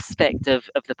aspect of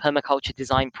the permaculture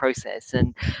design process.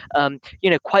 And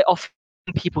quite often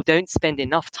people don't spend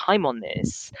enough time on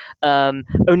this,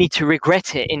 only to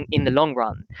regret it in the long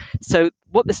run. So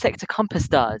what the sector compass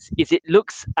does is it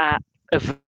looks at a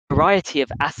variety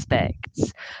of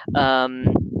aspects,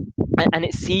 and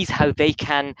it sees how they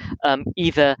can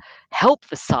either help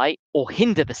the site or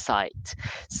hinder the site.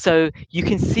 So you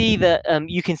can see that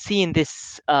you can see in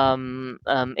this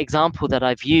example that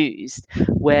I've used,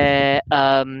 where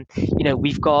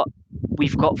we've got,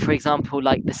 for example,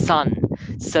 like the sun.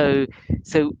 So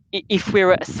if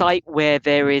we're at a site where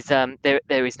there is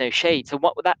no shade, so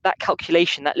what that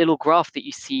calculation, that little graph that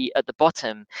you see at the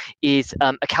bottom, is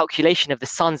a calculation of the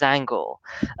sun's angle,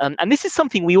 and this is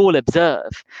something we all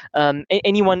observe.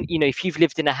 Anyone, if you've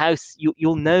lived in a house,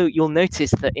 you'll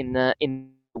notice that in the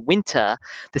winter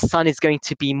the sun is going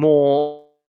to be more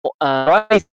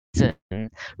rising,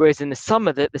 whereas in the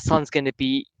summer the sun's going to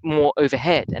be more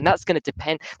overhead, and that's going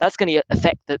to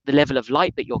affect the level of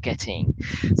light that you're getting.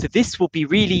 So this will be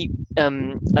really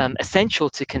essential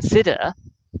to consider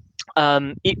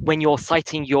when you're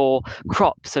siting your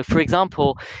crop. So for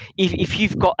example, if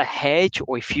you've got a hedge,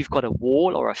 or if you've got a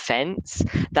wall or a fence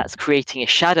that's creating a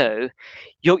shadow,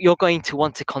 you're going to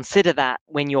want to consider that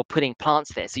when you're putting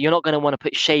plants there. So you're not going to want to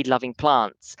put shade loving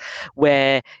plants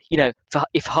where,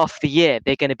 if half the year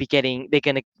they're going to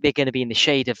be in the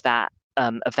shade of that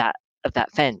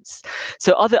fence.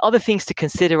 So other things to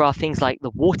consider are things like the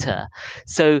water.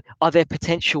 So are there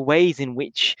potential ways in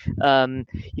which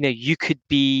you could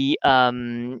be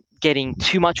getting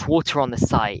too much water on the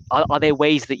site? Are there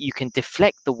ways that you can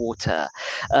deflect the water,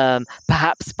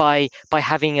 perhaps by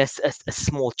having a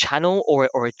small channel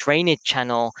or a drainage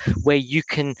channel where you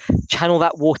can channel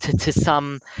that water to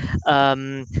some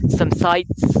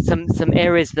sites, some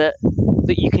areas that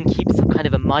you can keep some kind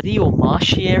of a muddy or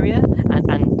marshy area,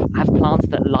 and have plants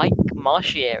that like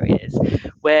marshy areas,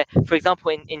 where, for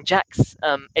example, in Jack's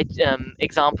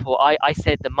example, I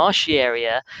said the marshy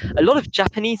area, a lot of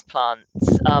Japanese plants,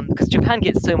 because Japan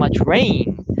gets so much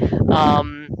rain,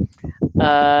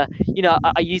 I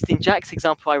used in Jack's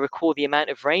example, I recall the amount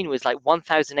of rain was like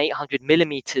 1,800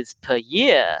 millimeters per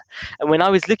year. And when I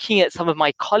was looking at some of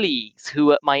my colleagues,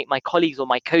 who are my colleagues or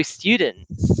my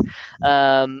co-students,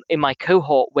 in my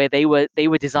cohort where they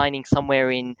were designing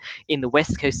somewhere in the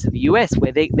west coast of the US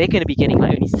where they're going to be getting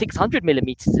like only 600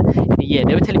 millimeters in a year.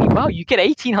 They were telling me, wow, you get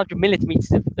 1800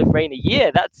 millimeters of rain a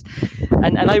year. That's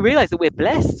and I realized that we're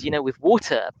blessed, with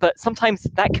water, but sometimes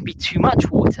that can be too much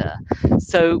water.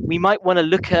 So we might want to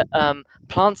look at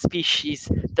plant species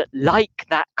that like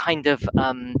that kind of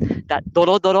that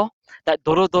dorodoro, that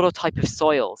dorodoro type of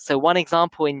soil. So one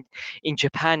example in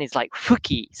Japan is like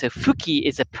fuki. So fuki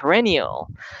is a perennial,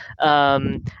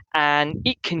 and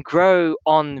it can grow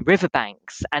on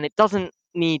riverbanks, and it doesn't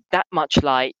need that much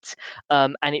light,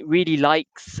 and it really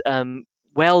likes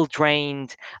well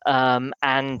drained,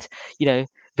 and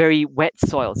very wet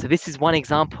soil. So this is one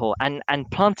example, and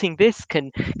planting this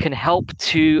can help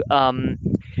to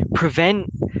prevent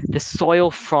the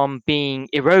soil from being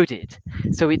eroded.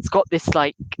 So it's got this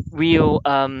like real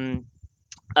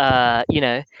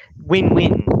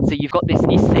win-win. So you've got this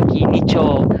iseki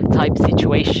nicho type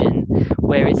situation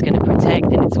where it's going to protect,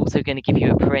 and it's also going to give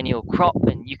you a perennial crop,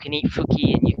 and you can eat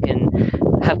fuki, and you can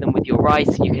have them with your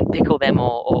rice, you can pickle them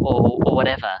or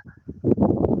whatever.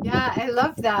 Yeah, I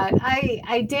love that.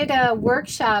 I did a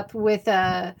workshop with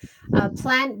a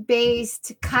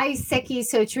plant-based kaiseki,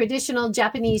 so traditional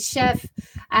Japanese chef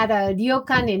at a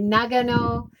ryokan in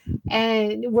Nagano,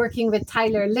 and working with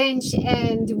Tyler Lynch.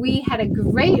 And we had a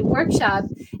great workshop.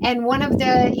 And one of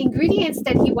the ingredients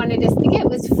that he wanted us to get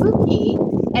was fuki,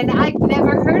 and I'd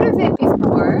never heard of it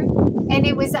before. And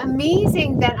it was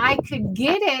amazing that I could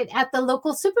get it at the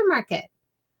local supermarket,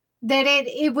 that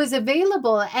it was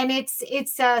available. And it's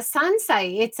a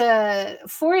sansai, it's a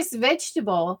forest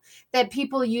vegetable that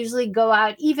people usually go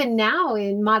out, even now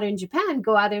in modern Japan,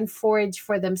 go out and forage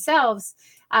for themselves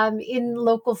in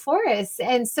local forests.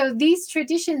 And so these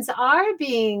traditions are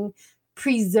being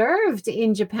preserved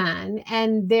in Japan,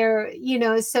 and they're,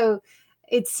 so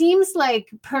it seems like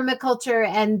permaculture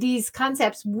and these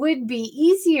concepts would be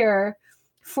easier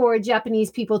for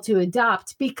Japanese people to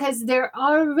adopt because they're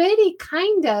already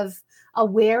kind of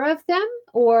aware of them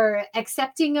or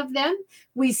accepting of them.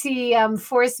 We see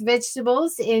forest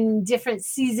vegetables in different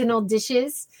seasonal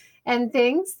dishes and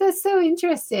things. That's so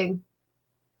interesting.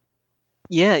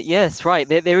 Yes, right.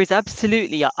 There is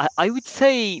absolutely. I would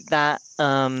say that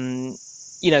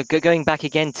going back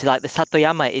again to like the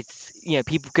Satoyama, it's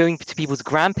people going to people's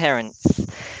grandparents'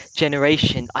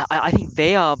 generation. I think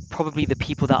they are probably the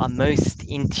people that are most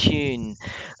in tune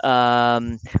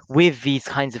with these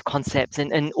kinds of concepts,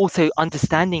 and also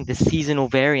understanding the seasonal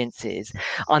variances,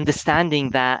 understanding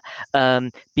that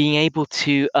being able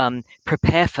to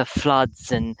prepare for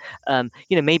floods and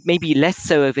maybe less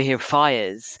so over here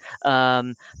fires,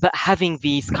 but having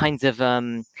these kinds of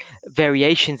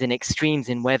variations and extremes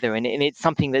in weather, and it's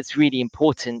something that's really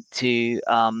important to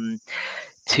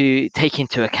take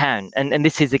into account. And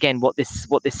this is again what this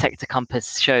sector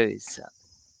compass shows.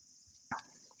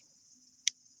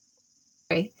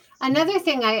 Another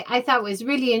thing I thought was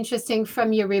really interesting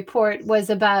from your report was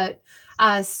about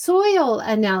soil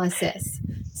analysis.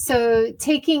 So,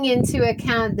 taking into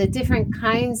account the different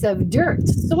kinds of dirt,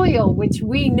 soil, which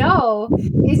we know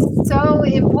is so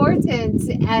important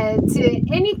to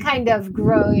any kind of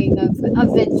growing of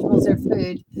vegetables or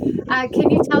food.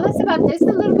 Can you tell us about this a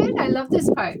little bit? I love this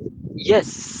part. Yes,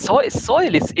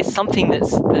 soil is something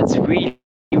that's really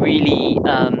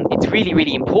it's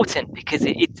really important because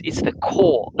it's the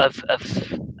core of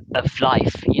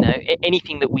life.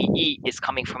 Anything that we eat is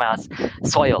coming from our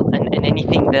soil, and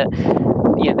anything that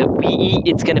that we eat,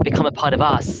 it's going to become a part of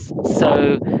us.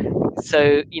 So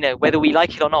whether we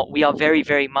like it or not, we are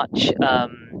very much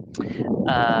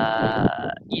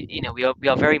we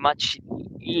are very much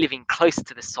living close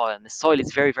to the soil, and the soil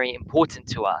is very important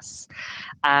to us.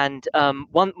 And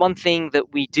one thing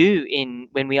that we do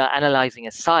when we are analyzing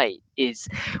a site is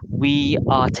we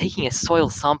are taking a soil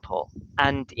sample,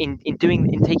 and in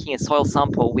taking a soil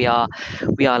sample, we are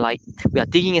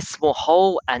digging a small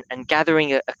hole and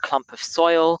gathering a clump of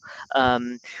soil.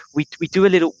 We do a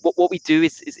little, what we do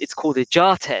is it's called a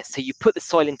jar test. So you put the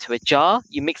soil into a jar,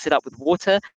 you mix it up with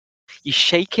water, you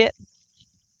shake it,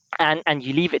 and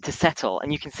you leave it to settle.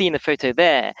 And you can see in the photo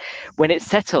there, when it's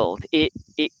settled, it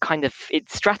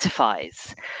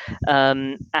stratifies,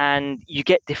 and you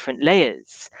get different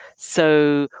layers.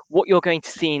 So what you're going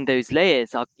to see in those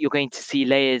layers are you're going to see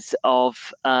layers of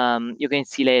sand, you're going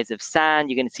to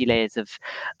see layers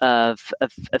of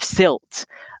silt,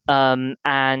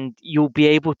 and you'll be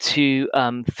able to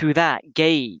through that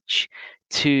gauge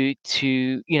to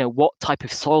what type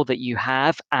of soil that you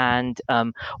have, and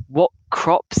what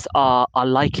crops are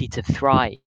likely to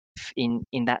thrive.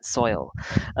 in that soil.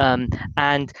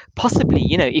 And possibly,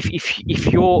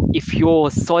 if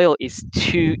your soil is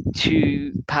too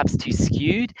perhaps too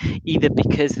skewed, either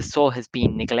because the soil has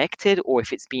been neglected or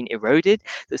if it's been eroded.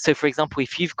 So for example,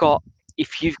 if you've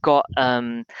got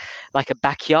like a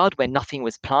backyard where nothing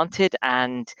was planted,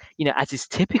 and as is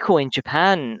typical in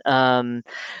Japan,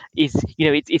 is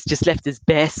it's just left as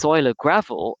bare soil or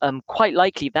gravel, quite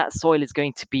likely that soil is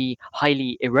going to be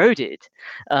highly eroded,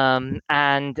 and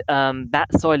that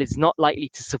soil is not likely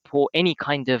to support any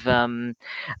kind of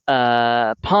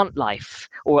plant life,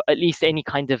 or at least any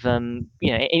kind of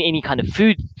any kind of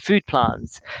food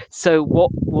plants. So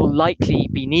what will likely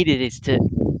be needed is to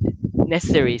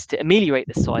necessary is to ameliorate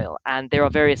the soil, and there are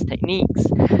various techniques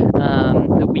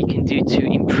that we can do to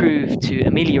improve, to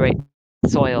ameliorate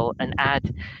soil and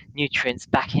add nutrients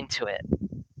back into it.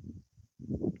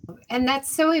 And that's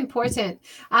so important.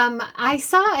 I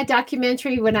saw a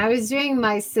documentary when I was doing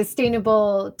my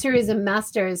sustainable tourism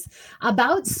masters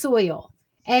about soil,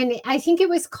 and I think it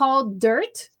was called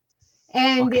Dirt.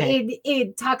 And Okay.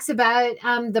 it talks about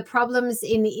the problems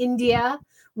in India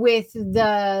with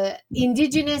the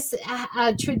indigenous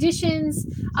traditions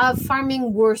of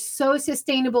farming were so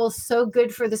sustainable, so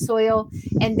good for the soil.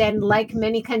 And then, like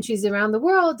many countries around the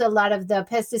world, a lot of the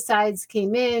pesticides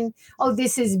came in. Oh,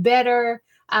 this is better.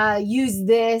 Use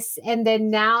this. And then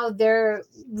now they're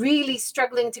really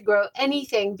struggling to grow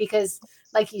anything because,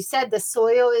 like you said, the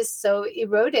soil is so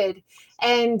eroded.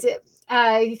 And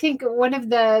I think one of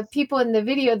the people in the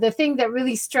video, the thing that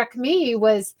really struck me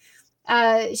was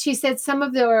she said some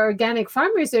of the organic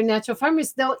farmers or natural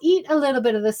farmers, they'll eat a little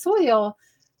bit of the soil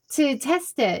to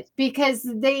test it because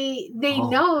they Oh.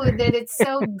 know that it's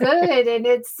so good and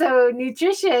it's so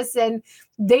nutritious, and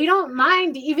they don't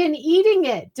mind even eating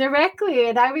it directly.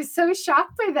 And I was so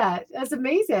shocked by that. That's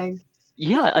amazing.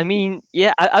 Yeah, I mean,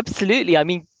 yeah, absolutely. I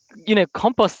mean,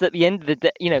 compost at the end of the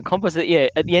day, compost at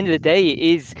the end of the day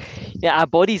is, our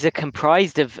bodies are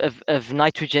comprised of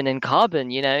nitrogen and carbon,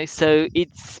 so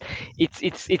it's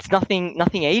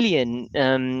nothing alien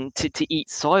to eat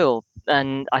soil.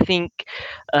 And I think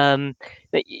that,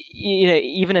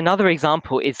 even another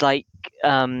example is like,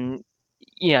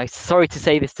 sorry to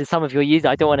say this to some of your users,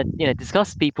 I don't want to,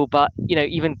 discuss people, but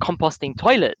even composting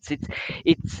toilets,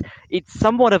 it's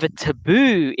somewhat of a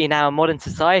taboo in our modern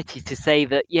society to say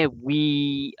that, yeah,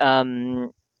 we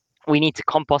need to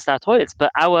compost our toilets,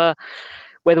 but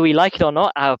whether we like it or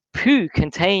not, our poo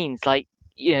contains, like,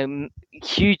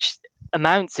 huge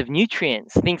amounts of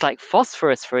nutrients, things like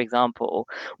phosphorus, for example,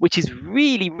 which is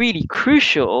really, really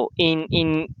crucial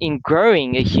in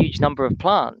growing a huge number of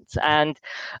plants. And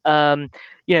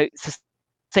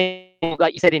same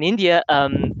like you said in India,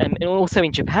 and also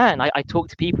in Japan, I talk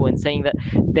to people and saying that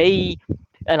they,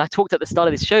 and I talked at the start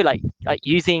of this show, like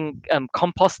using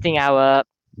composting our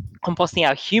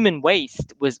human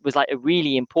waste was like a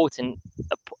really important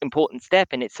step,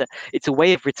 and it's a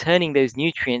way of returning those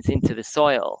nutrients into the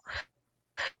soil.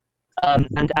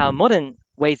 And our modern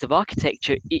ways of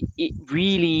architecture, it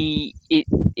really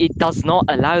it does not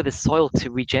allow the soil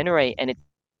to regenerate, and it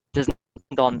does not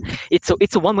on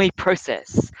it's a one-way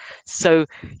process. So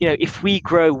if we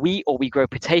grow wheat or we grow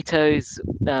potatoes,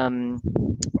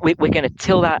 we're going to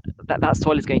till that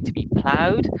soil is going to be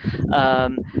plowed,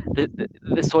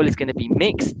 the soil is going to be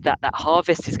mixed, that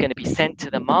harvest is going to be sent to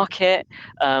the market,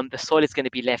 the soil is going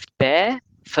to be left bare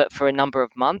for a number of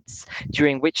months,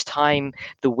 during which time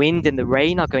the wind and the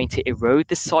rain are going to erode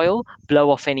the soil,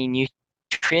 blow off any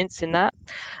nutrients in that,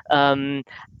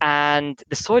 and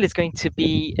the soil is going to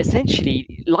be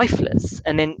essentially lifeless.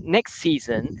 And then next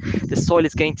season, the soil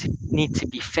is going to need to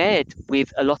be fed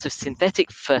with a lot of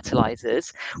synthetic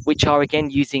fertilizers, which are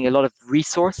again using a lot of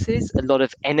resources, a lot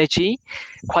of energy,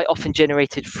 quite often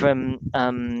generated from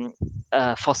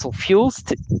fossil fuels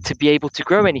to be able to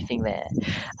grow anything there.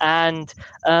 And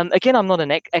again, I'm not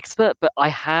an expert, but I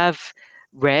have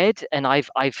read and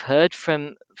I've heard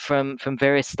from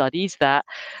various studies that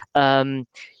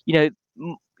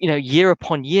year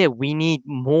upon year we need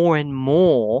more and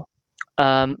more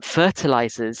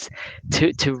fertilizers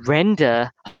to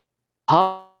render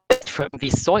harvest from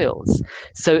these soils.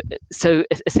 So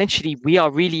essentially, we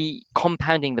are really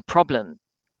compounding the problem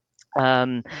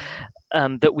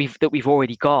that we've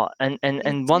already got. It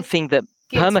And one just thing that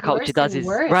gets permaculture worse does and is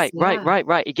worse. right, right, Yeah. right,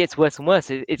 right. It gets worse and worse.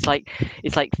 It's like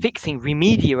fixing,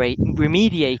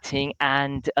 remediating,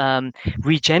 and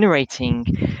regenerating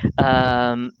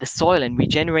the soil, and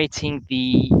regenerating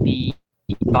the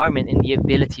environment and the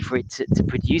ability for it to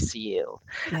produce a yield.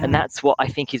 And Yeah. that's what I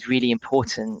think is really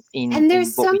important in And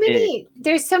what we do.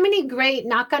 there's so many great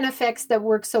knock-on effects that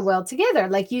work so well together,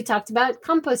 like you talked about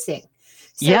composting.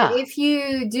 So Yeah. if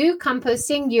you do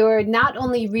composting, you're not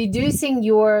only reducing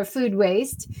your food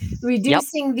waste, Yep.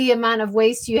 reducing the amount of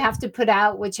waste you have to put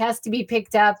out, which has to be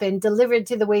picked up and delivered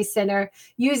to the waste center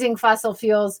using fossil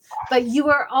fuels, but you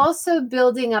are also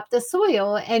building up the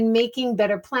soil and making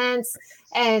better plants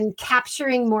and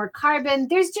capturing more carbon.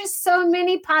 There's just so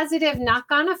many positive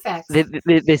knock-on effects.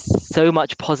 There's so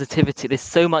much positivity. There's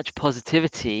so much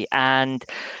positivity, and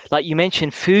like you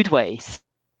mentioned, food waste,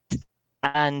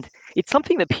 and it's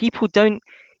something that people don't.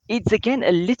 It's again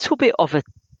a little bit of a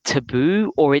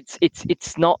taboo, or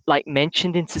it's not like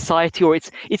mentioned in society, or it's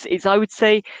I would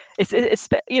say it's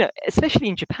especially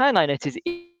in Japan, I notice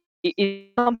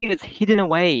it's something that's hidden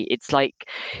away. It's like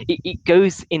it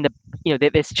goes in the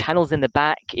there's channels in the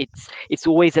back. It's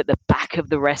always at the back of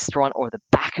the restaurant or the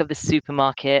back of the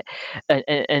supermarket,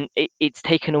 and it's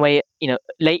taken away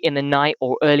late in the night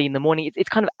or early in the morning. It's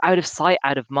kind of out of sight,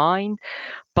 out of mind,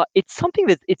 but it's something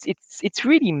that it's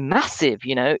really massive.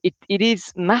 It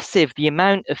is massive, the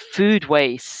amount of food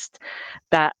waste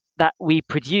that we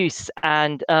produce.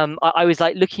 And I was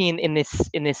like looking in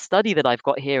this study that I've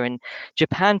got here, and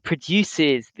Japan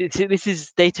produces this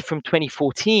is data from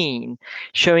 2014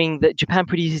 showing that Japan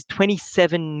produces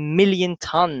 27 million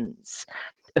tons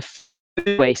of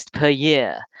food waste per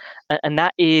year, and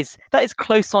that is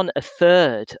close on a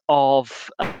third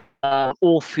of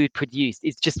all food produced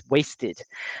is just wasted.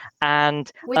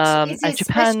 And Which is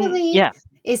Japan, especially yeah,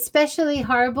 especially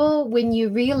horrible when you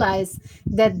realize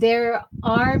that there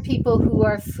are people who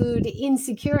are food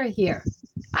insecure here,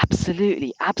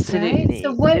 absolutely, right? So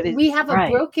absolutely. what we have a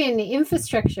Right, broken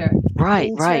infrastructure right,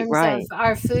 in right, terms of right,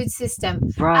 our food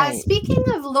system. right. Speaking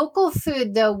of local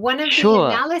food, though, one of the Sure.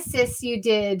 analysis you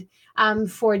did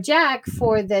for Jack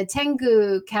for the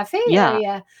Tengu Cafe Yeah,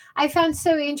 area, I found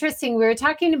so interesting. We were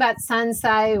talking about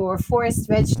sansai or forest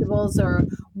vegetables or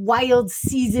wild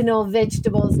seasonal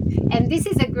vegetables, and this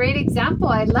is a great example.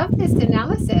 I love this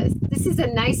analysis. This is a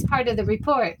nice part of the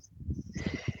report.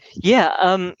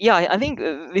 yeah, yeah. I think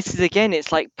this is again.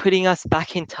 It's like putting us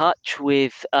back in touch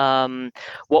with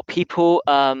what people,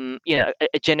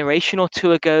 a generation or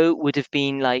two ago would have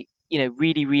been like,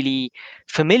 really, really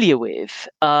familiar with,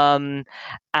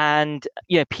 and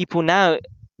people now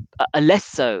are less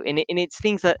so. And it's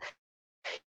things that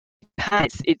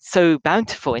it's so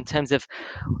bountiful in terms of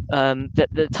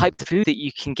the type of food that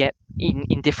you can get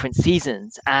in different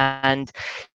seasons. And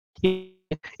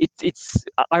it's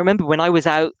I remember when I was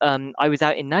out in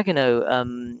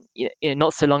Nagano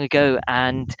not so long ago,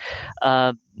 and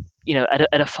at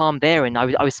a farm there, and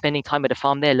I was spending time at a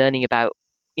farm there learning about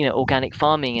organic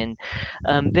farming.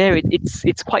 And there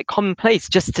it's quite commonplace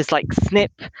just to like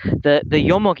snip the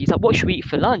yomogi. It's like, what should we eat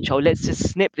for lunch? Oh, let's just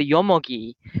snip the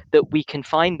yomogi that we can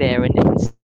find there, and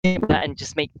snip that and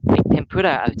just make tempura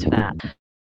out of that.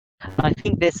 I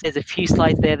think there's a few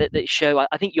slides there that show.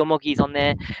 I think yomogi is on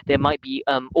there. There might be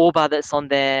orba that's on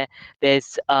there.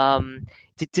 There's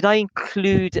did I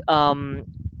include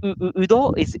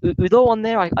udo? Is udo on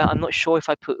there? I'm not sure if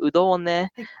I put udo on there.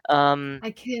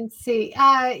 I can't see.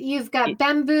 You've got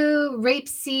bamboo,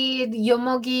 rapeseed,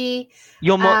 yomogi,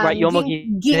 Right,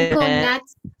 yomogi ginkgo there.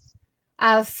 nuts,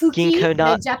 fuki, Ginkgo the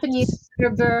nuts, Japanese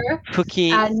burr,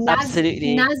 fuki,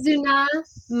 absolutely. nazuna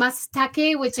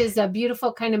mastake, which is a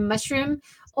beautiful kind of mushroom,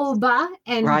 oba,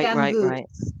 and Right, right, bamboo.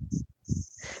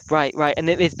 right. And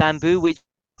then there's bamboo, which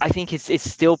I think is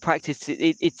still practiced.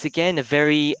 It's again a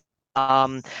very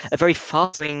a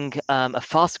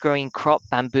fast growing crop.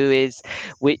 Bamboo is,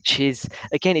 which is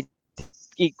again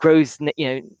it grows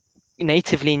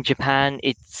natively in Japan.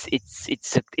 It's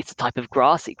a type of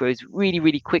grass. It grows really,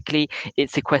 really quickly. It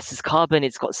sequesters carbon.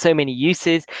 It's got so many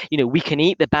uses. We can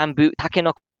eat the bamboo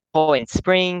takenoko in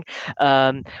spring.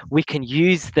 We can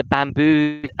use the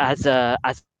bamboo as a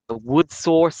wood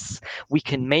source. We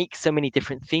can make so many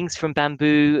different things from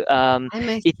bamboo. I'm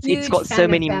a It's huge got so fan of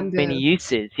many bamboo.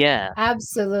 uses. Yeah,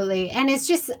 Absolutely. And it's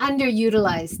just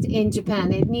underutilized in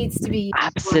Japan. It needs to be used more.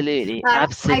 absolutely, I talked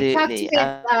absolutely, with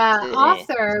absolutely.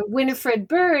 author Winifred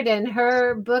Bird, and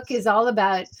her book is all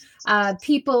about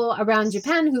people around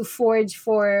Japan who forage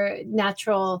for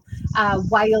natural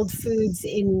wild foods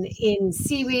in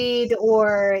seaweed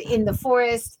or in the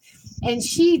forest. And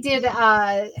she did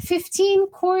a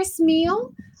 15-course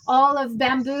meal, all of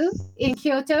bamboo in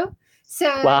Kyoto. So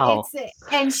Wow.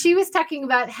 and she was talking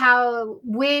about how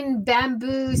when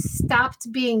bamboo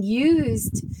stopped being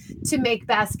used to make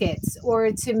baskets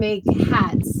or to make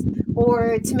hats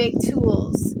or to make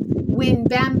tools, when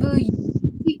bamboo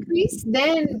decreased,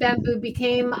 then bamboo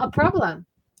became a problem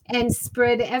and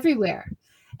spread everywhere.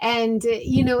 And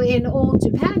in old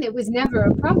Japan, it was never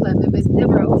a problem. It was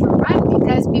never overrun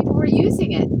because people were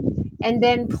using it. and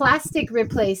then plastic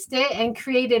replaced it and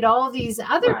created all these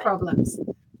other Right. problems,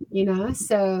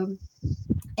 so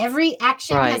every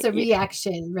action has Right. a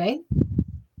reaction, right?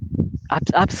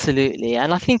 Absolutely.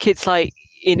 And I think it's like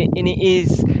it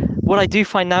is what I do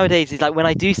find nowadays is like when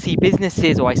I do see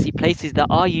businesses or I see places that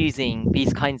are using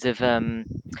these kinds of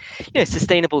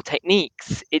sustainable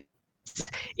techniques,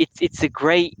 it's a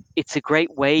great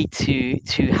way to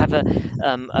have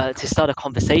to start a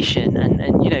conversation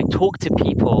and talk to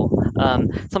people.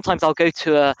 Sometimes I'll go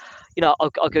to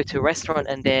I'll go to a restaurant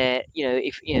and they're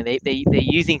if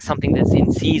they're using something that's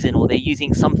in season, or they're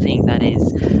using something that is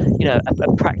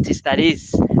a practice that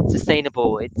is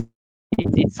sustainable. It's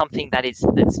something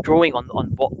that's drawing on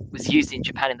what was used in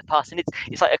Japan in the past, and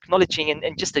it's like acknowledging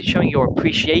and just showing your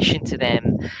appreciation to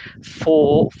them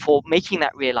for making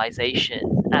that realization.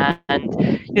 And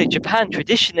Japan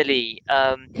traditionally,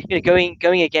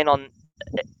 going again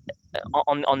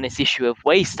on this issue of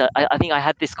waste. I think I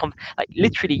had this like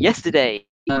literally yesterday.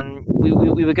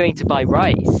 We were going to buy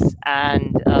rice,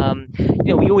 and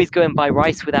we always go and buy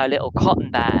rice with our little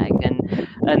cotton bag,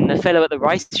 and the fellow at the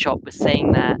rice shop was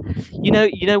saying that, you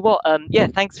know what, yeah,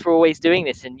 thanks for always doing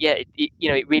this, and yeah,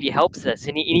 it really helps us,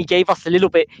 and he gave us a little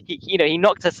bit. He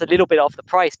knocked us a little bit off the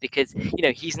price because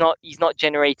he's not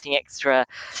generating extra.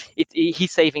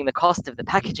 He's saving the cost of the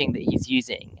packaging that he's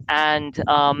using, and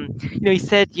he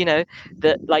said,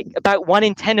 that like about 1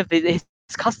 in 10 of his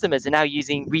customers are now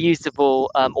using reusable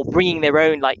or bringing their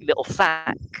own like little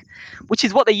sack, which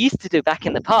is what they used to do back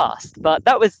in the past. But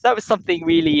that was something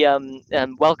really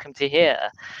welcome to hear.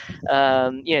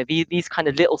 These kind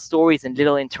of little stories and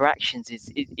little interactions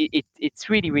it's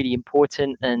really, really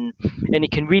important, and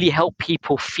it can really help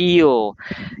people feel,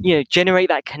 generate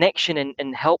that connection,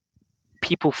 and help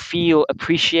people feel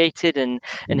appreciated, and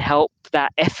help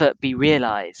that effort be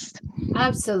realized.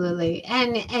 Absolutely.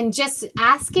 And just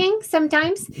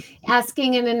sometimes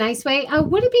asking in a nice way,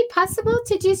 would it be possible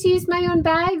to just use my own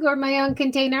bag or my own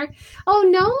container? Oh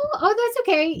no, oh that's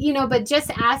okay, but just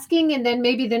asking, and then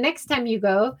maybe the next time you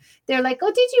go, they're like,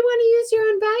 oh, did you want to use your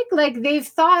own bag? Like they've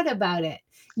thought about it.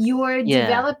 You're Yeah,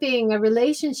 developing a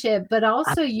relationship, but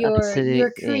also you're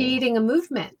absolutely, creating a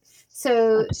movement.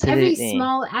 So every absolutely,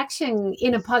 small action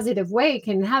in a positive way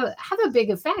can have a big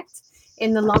effect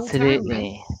in the long term, right?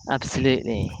 absolutely,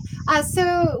 absolutely.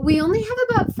 So we only have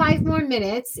about 5 more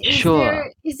minutes. Sure.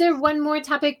 Is there one more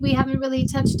topic we haven't really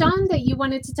touched on that you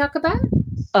wanted to talk about?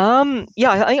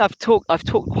 Yeah, I think I've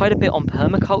talked quite a bit on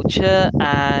permaculture,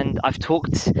 and I've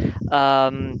talked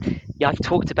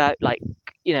about, like,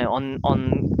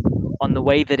 on the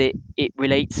way that it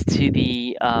relates to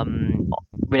the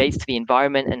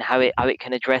environment, and how it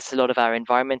can address a lot of our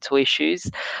environmental issues.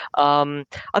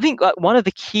 I think one of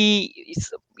the key,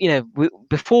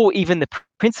 before even the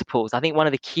principles, I think one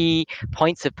of the key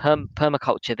points of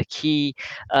permaculture, the key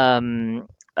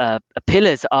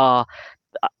pillars are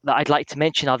that I'd like to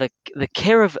mention are the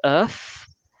care of Earth,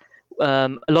 a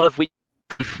lot of which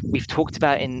we've talked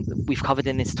about we've covered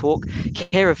in this talk,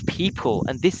 care of people,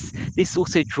 and this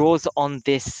also draws on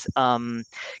this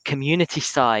community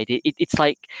side. It's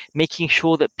like making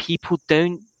sure that people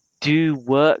don't do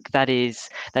work that is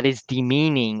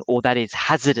demeaning or that is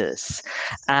hazardous.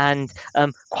 And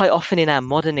quite often in our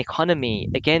modern economy,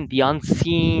 again, the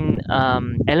unseen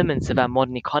elements of our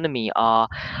modern economy are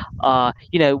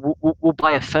we'll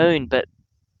buy a phone, but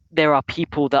there are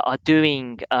people that are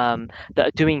doing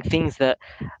things that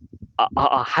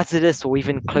are hazardous or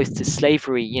even close to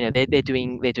slavery. They're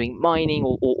doing mining,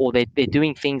 or they're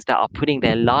doing things that are putting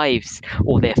their lives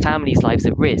or their families' lives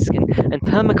at risk. And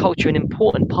permaculture, an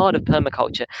important part of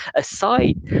permaculture,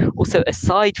 aside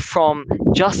from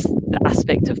just the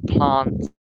aspect of plants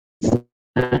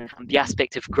and the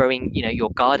aspect of growing, your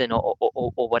garden, or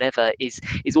whatever, is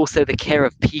also the care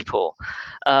of people.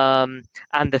 And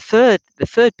the third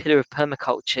pillar of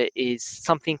permaculture is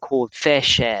something called fair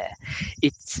share.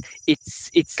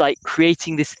 It's like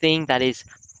creating this thing that is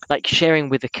like sharing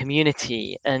with the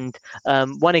community. And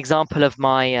one example of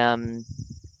my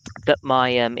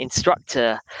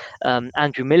instructor,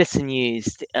 Andrew Millison,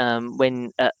 used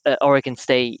when at Oregon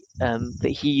State, that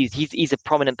he used. He's a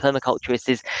prominent permaculturist.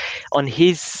 Is on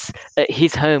his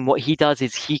home. What he does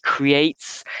is he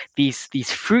creates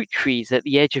these fruit trees at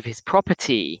the edge of his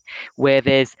property, where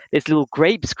there's little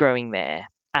grapes growing there,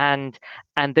 and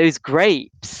those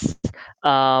grapes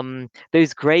are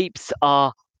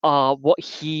are what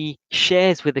he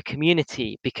shares with the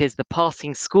community, because the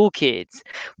passing school kids,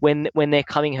 when they're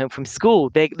coming home from school,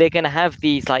 they're going to have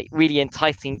these like really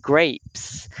enticing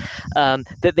grapes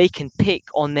that they can pick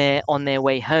on their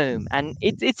way home. And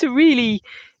it's a really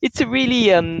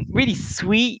really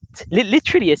sweet,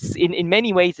 literally in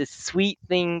many ways a sweet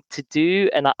thing to do.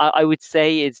 And I would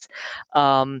say is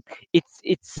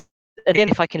it's again,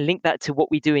 if I can link that to what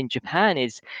we do in Japan,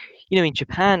 is, in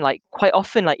Japan, like quite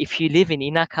often, like if you live in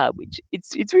Inaka, which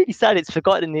it's really sad, it's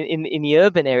forgotten in the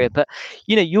urban area, but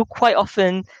you're quite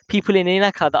often, people in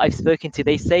Inaka that I've spoken to,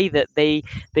 they say that they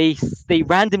they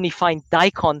randomly find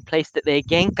daikon placed at their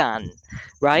genkan,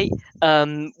 right?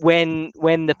 When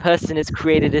the person has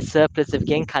created a surplus of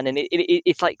genkan, and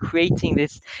it's like creating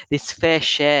this fair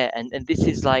share, and this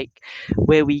is like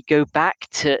where we go back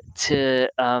to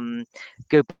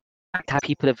go back to how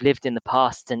people have lived in the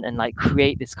past, and like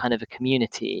create this kind of a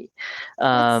community.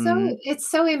 It's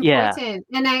so Yeah. important.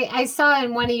 And I saw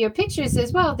in one of your pictures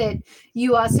as well that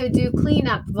you also do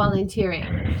cleanup volunteering.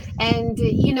 And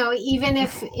even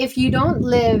if you don't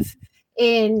live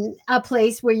in a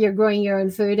place where you're growing your own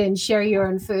food and share your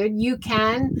own food, you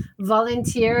can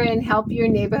volunteer and help your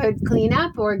neighborhood clean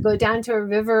up, or go down to a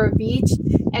river or beach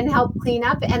and help clean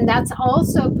up. And that's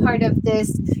also part of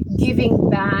this giving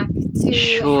back to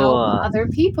help Sure. other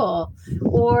people.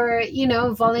 Or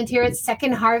volunteer at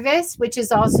Second Harvest, which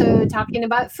is also talking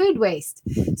about food waste.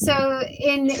 So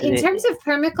in terms Absolutely. of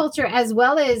permaculture, as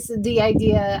well as the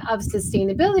idea of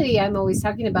sustainability I'm always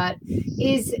talking about,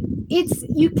 is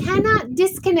you cannot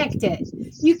disconnect it.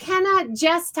 You cannot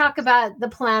just talk about the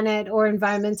planet or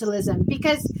environmentalism,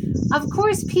 because of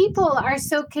course people are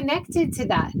so connected to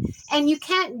that. And you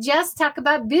can't just talk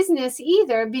about business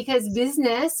either, because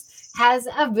business has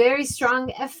a very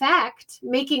strong effect.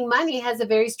 Making money has a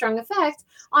very strong effect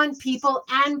on people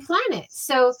and planet.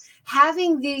 So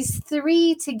having these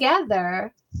three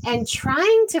together and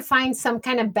trying to find some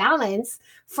kind of balance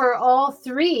for all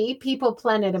three, people,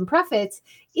 planet, and profits,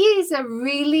 is a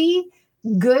really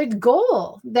good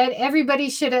goal that everybody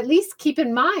should at least keep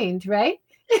in mind, right?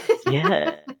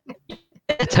 Yeah.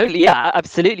 Totally. Yeah,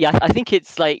 absolutely. I think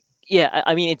it's like, yeah,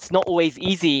 I mean, it's not always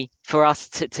easy for us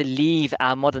to leave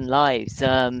our modern lives.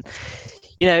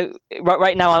 You know,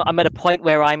 right now I'm at a point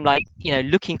where I'm like,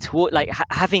 looking toward, like,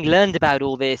 having learned about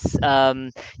all this.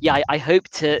 Yeah, I hope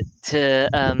to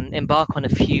embark on a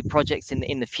few projects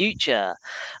in the future.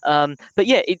 But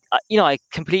yeah, I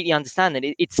completely understand that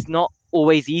it's not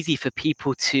always easy for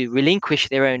people to relinquish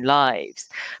their own lives,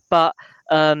 but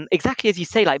exactly as you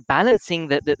say, like balancing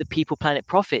the people, planet,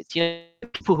 profits.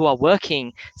 People who are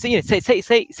working. So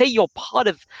say you're part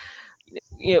of.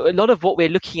 A lot of what we're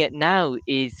looking at now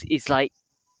is like,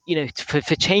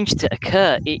 for change to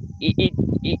occur,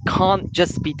 it can't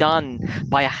just be done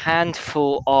by a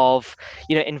handful of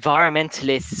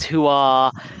environmentalists who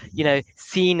are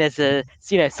seen as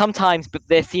sometimes, but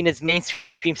they're seen as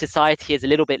mainstream society as a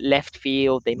little bit left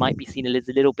field. They might be seen as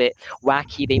a little bit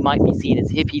wacky. They might be seen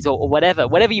as hippies, or whatever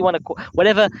you want to call,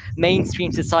 whatever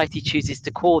mainstream society chooses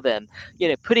to call them.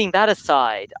 Putting that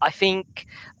aside, I think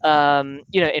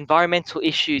environmental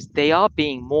issues, they are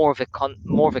being more of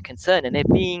a concern, and they're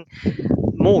being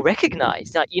more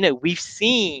recognized. Like, we've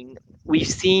seen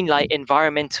like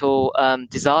environmental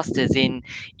disasters in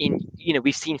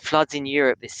we've seen floods in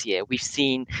Europe this year. We've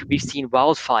seen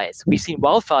wildfires. We've seen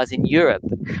wildfires in Europe.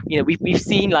 We've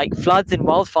seen like floods and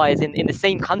wildfires in the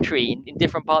same country, in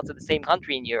different parts of the same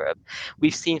country in Europe.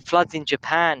 We've seen floods in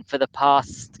Japan for the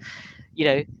past you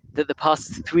know the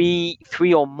past three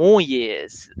or more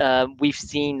years. We've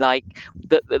seen like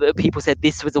the people said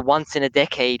this was a once in a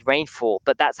decade rainfall,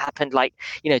 but that's happened like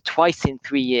twice in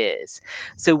 3 years.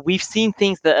 So we've seen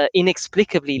things that are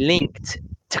inexplicably linked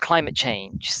to climate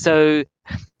change. So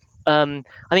I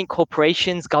think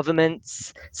corporations,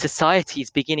 governments, society is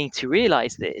beginning to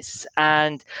realize this.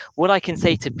 And what I can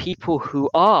say to people who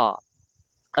are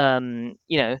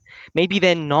maybe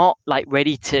they're not like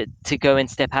ready to go and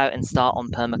step out and start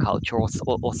on permaculture,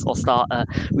 or start a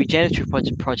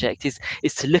regenerative project, is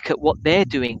to look at what they're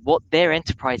doing, what their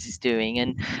enterprise is doing,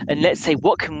 and let's say,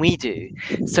 what can we do?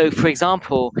 So for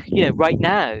example, right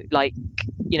now, like,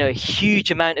 a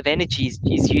huge amount of energy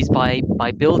is used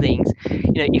by buildings.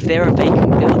 If there are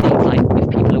vacant buildings, like if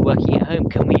people are working at home,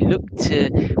 can we look to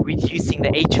reducing the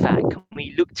HVAC? Can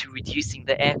we look to reducing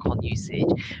the aircon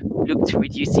usage? Look to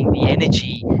reducing the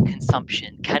energy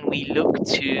consumption? Can we look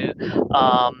to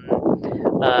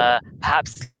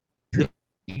perhaps look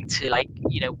into, like,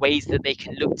 ways that they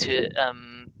can look to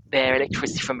their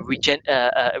electricity from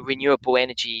a renewable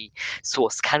energy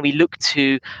source? Can we look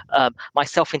to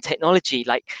myself in technology,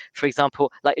 like for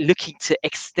example, like looking to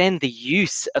extend the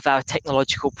use of our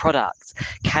technological products?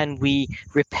 Can we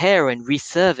repair and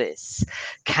reservice?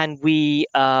 Can we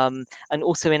and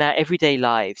also in our everyday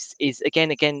lives is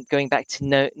again going back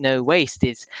to no waste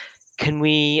is, can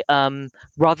we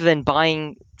rather than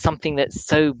buying something that's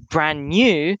so brand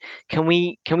new, can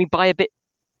we buy a bit,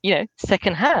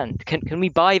 secondhand? Can we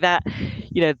buy that,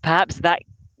 perhaps that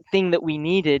thing that we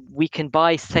needed, we can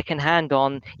buy secondhand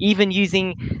on even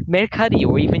using Mercari,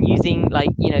 or even using like,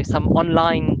 some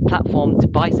online platform to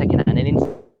buy secondhand. And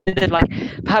instead of like,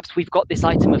 perhaps we've got this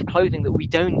item of clothing that we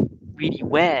don't really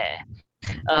wear,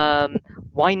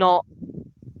 why not,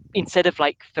 instead of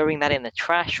like throwing that in the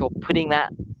trash or putting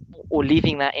that or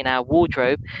leaving that in our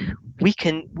wardrobe, we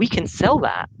can sell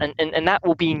that, and that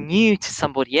will be new to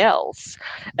somebody else,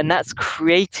 and that's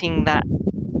creating that,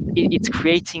 it's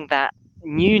creating that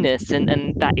newness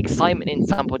and that excitement in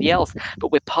somebody else,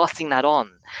 but we're passing that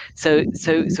on. So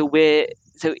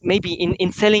maybe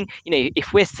in selling,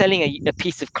 if we're selling a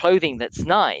piece of clothing that's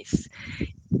nice,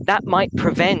 that might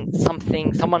prevent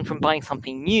someone from buying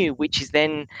something new, which is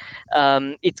then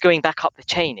it's going back up the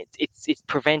chain. It's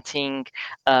preventing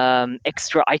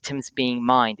extra items being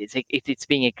mined. It's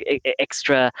being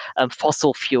extra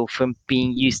fossil fuel from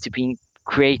being used to being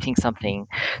creating something.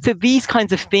 So these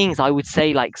kinds of things, I would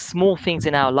say, like small things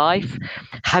in our life,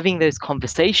 having those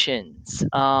conversations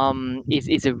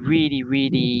is a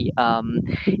really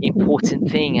important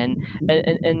thing.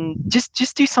 And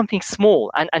just do something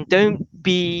small, and don't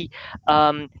be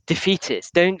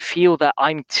defeatist. Don't feel that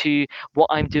what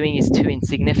I'm doing is too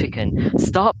insignificant.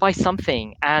 Start by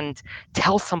something and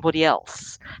tell somebody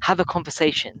else. Have a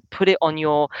conversation. Put it on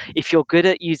your, if you're good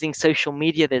at using social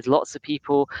media, there's lots of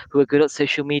people who are good at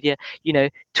social media,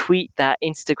 tweet that,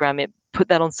 Instagram it, put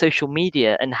that on social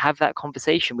media and have that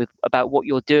conversation about what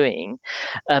you're doing,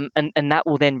 and that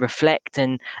will then reflect,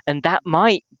 and that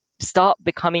might start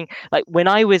becoming like, when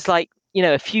I was like,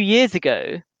 a few years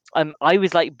ago, I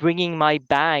was like bringing my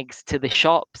bags to the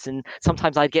shops, and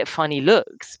sometimes I'd get funny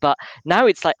looks, but now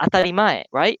it's like atarimae,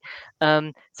 right?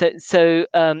 And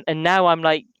now I'm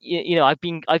like, I've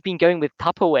been going with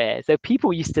Tupperware, so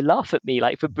people used to laugh at me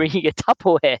like for bringing a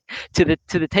Tupperware to the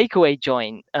takeaway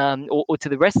joint, or to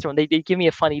the restaurant. They give me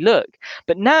a funny look,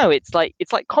 but now it's like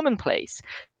commonplace.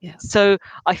 Yeah. So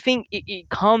I think it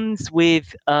comes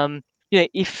with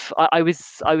if I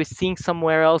was seeing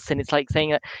somewhere else, and it's like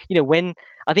saying that, when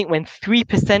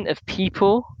 3% of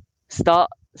people start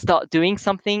doing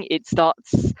something, it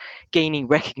starts gaining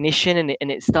recognition,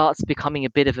 and it starts becoming a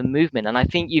bit of a movement. And I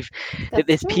think that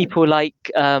there's people like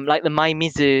the My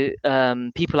Mizu,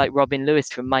 people like Robin Lewis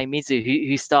from My Mizu,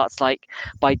 who starts like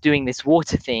by doing this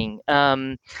water thing.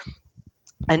 And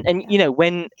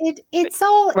when it's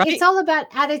all right? It's all about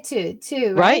attitude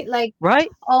too, right? Like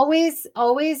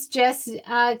always just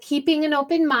keeping an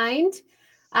open mind,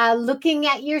 looking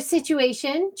at your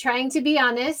situation, trying to be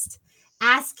honest,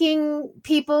 asking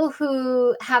people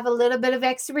who have a little bit of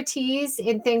expertise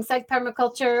in things like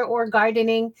permaculture or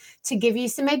gardening to give you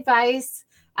some advice,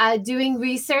 doing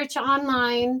research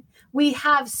online. We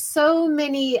have so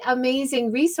many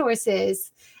amazing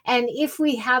resources. And if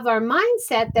we have our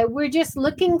mindset that we're just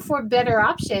looking for better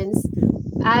options,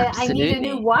 I need a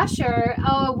new washer.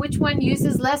 Oh, which one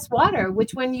uses less water?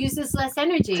 Which one uses less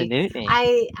energy? Absolutely.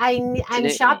 I'm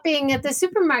shopping at the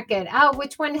supermarket. Oh,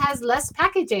 which one has less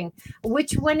packaging?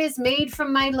 Which one is made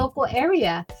from my local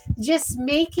area? Just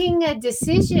making a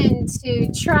decision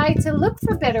to try to look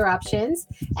for better options,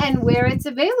 and where it's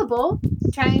available,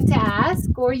 trying to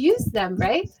ask or use them,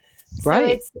 right?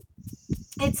 Right.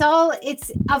 So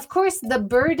it's of course, the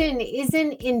burden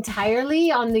isn't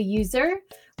entirely on the user.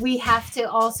 We have to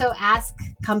also ask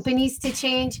companies to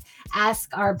change, ask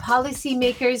our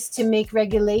policymakers to make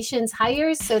regulations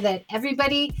higher so that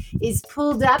everybody is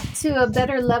pulled up to a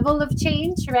better level of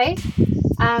change, right?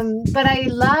 But I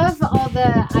love all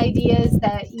the ideas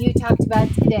that you talked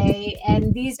about today,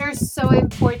 and these are so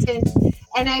important.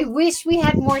 And I wish we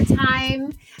had more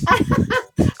time.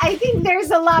 I think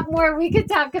there's a lot more we could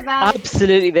talk about.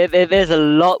 Absolutely, there's a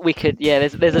lot we could. Yeah,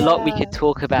 there's a lot we could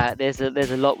talk about. There's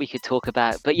a lot we could talk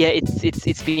about. But yeah,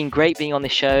 it's been great being on the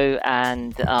show,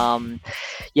 and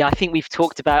yeah, I think we've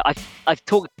talked about. I've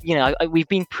talked. We've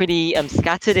been pretty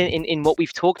scattered in what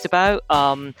we've talked about.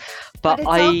 But it's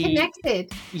all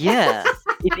connected. Yeah,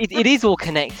 it is all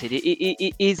connected.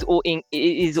 It is all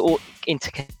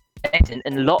interconnected. connected,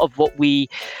 and a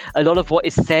lot of what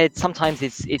is said sometimes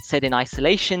it's said in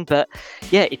isolation, but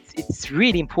yeah, it's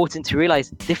really important to realize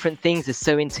different things are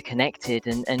so interconnected,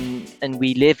 and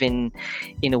we live in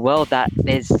a world that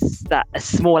a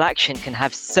small action can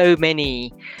have so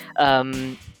many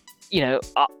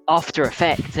after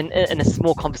effects, and a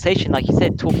small conversation, like you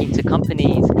said, talking to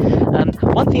companies.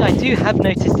 One thing I do have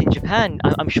noticed in Japan,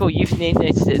 I'm sure you've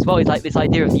noticed it as well, is like this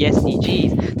idea of the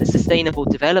SDGs, the Sustainable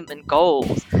Development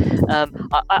Goals.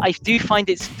 I do find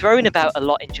it's thrown about a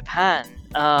lot in Japan.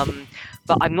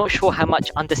 But I'm not sure how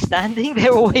much understanding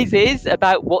there always is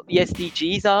about what the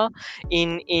SDGs are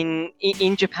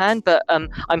in Japan. But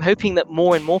I'm hoping that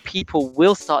more and more people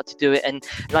will start to do it. And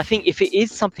I think if it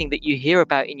is something that you hear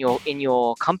about in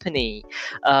your company,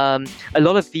 a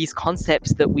lot of these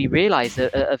concepts that we realize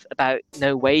about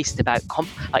no waste, about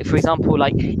like, for example,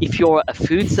 like if you're a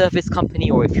food service company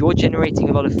or if you're generating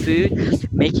a lot of food,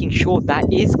 making sure that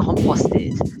is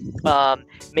composted.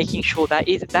 Making sure that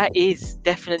is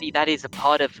definitely a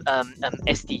part of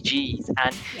SDGs.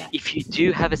 And if you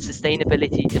do have a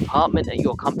sustainability department at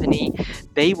your company,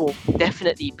 they will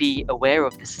definitely be aware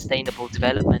of the sustainable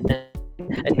development,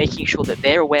 and making sure that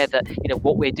they're aware that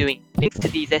what we're doing links to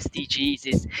these SDGs.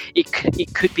 Is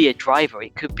it could be a driver,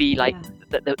 it could be like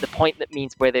the point that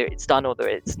means whether it's done or whether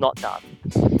it's not done.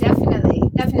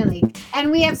 Definitely. And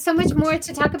we have so much more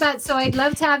to talk about, so I'd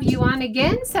love to have you on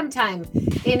again sometime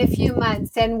in a few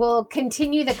months, and we'll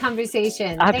continue the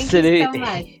conversation. Absolutely. Thank you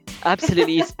so much.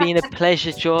 Absolutely. It's been a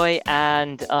pleasure, Joy,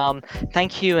 and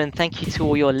thank you to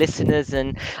all your listeners.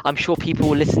 And I'm sure people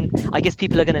will listen. I guess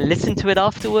people are going to listen to it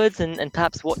afterwards and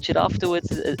perhaps watch it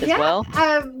afterwards as well.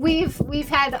 We've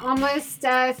had almost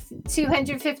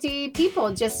 250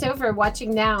 people just over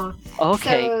watching now.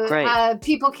 Okay, so, great.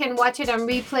 People can watch it on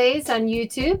replays on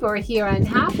YouTube or here on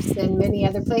Haps and many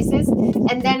other places,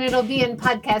 and then it'll be in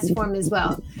podcast form as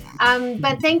well.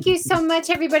 But thank you so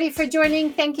much, everybody, for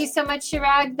joining. Thank you so much,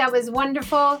 Chirag. That was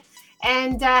wonderful.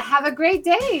 And have a great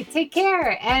day. Take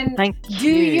care. And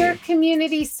do your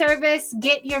community service.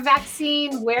 Get your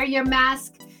vaccine. Wear your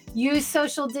mask. Use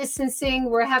social distancing.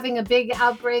 We're having a big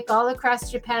outbreak all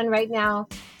across Japan right now.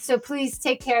 So please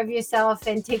take care of yourself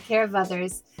and take care of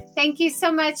others. Thank you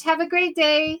so much. Have a great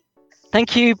day.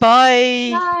 Thank you.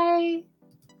 Bye. Bye.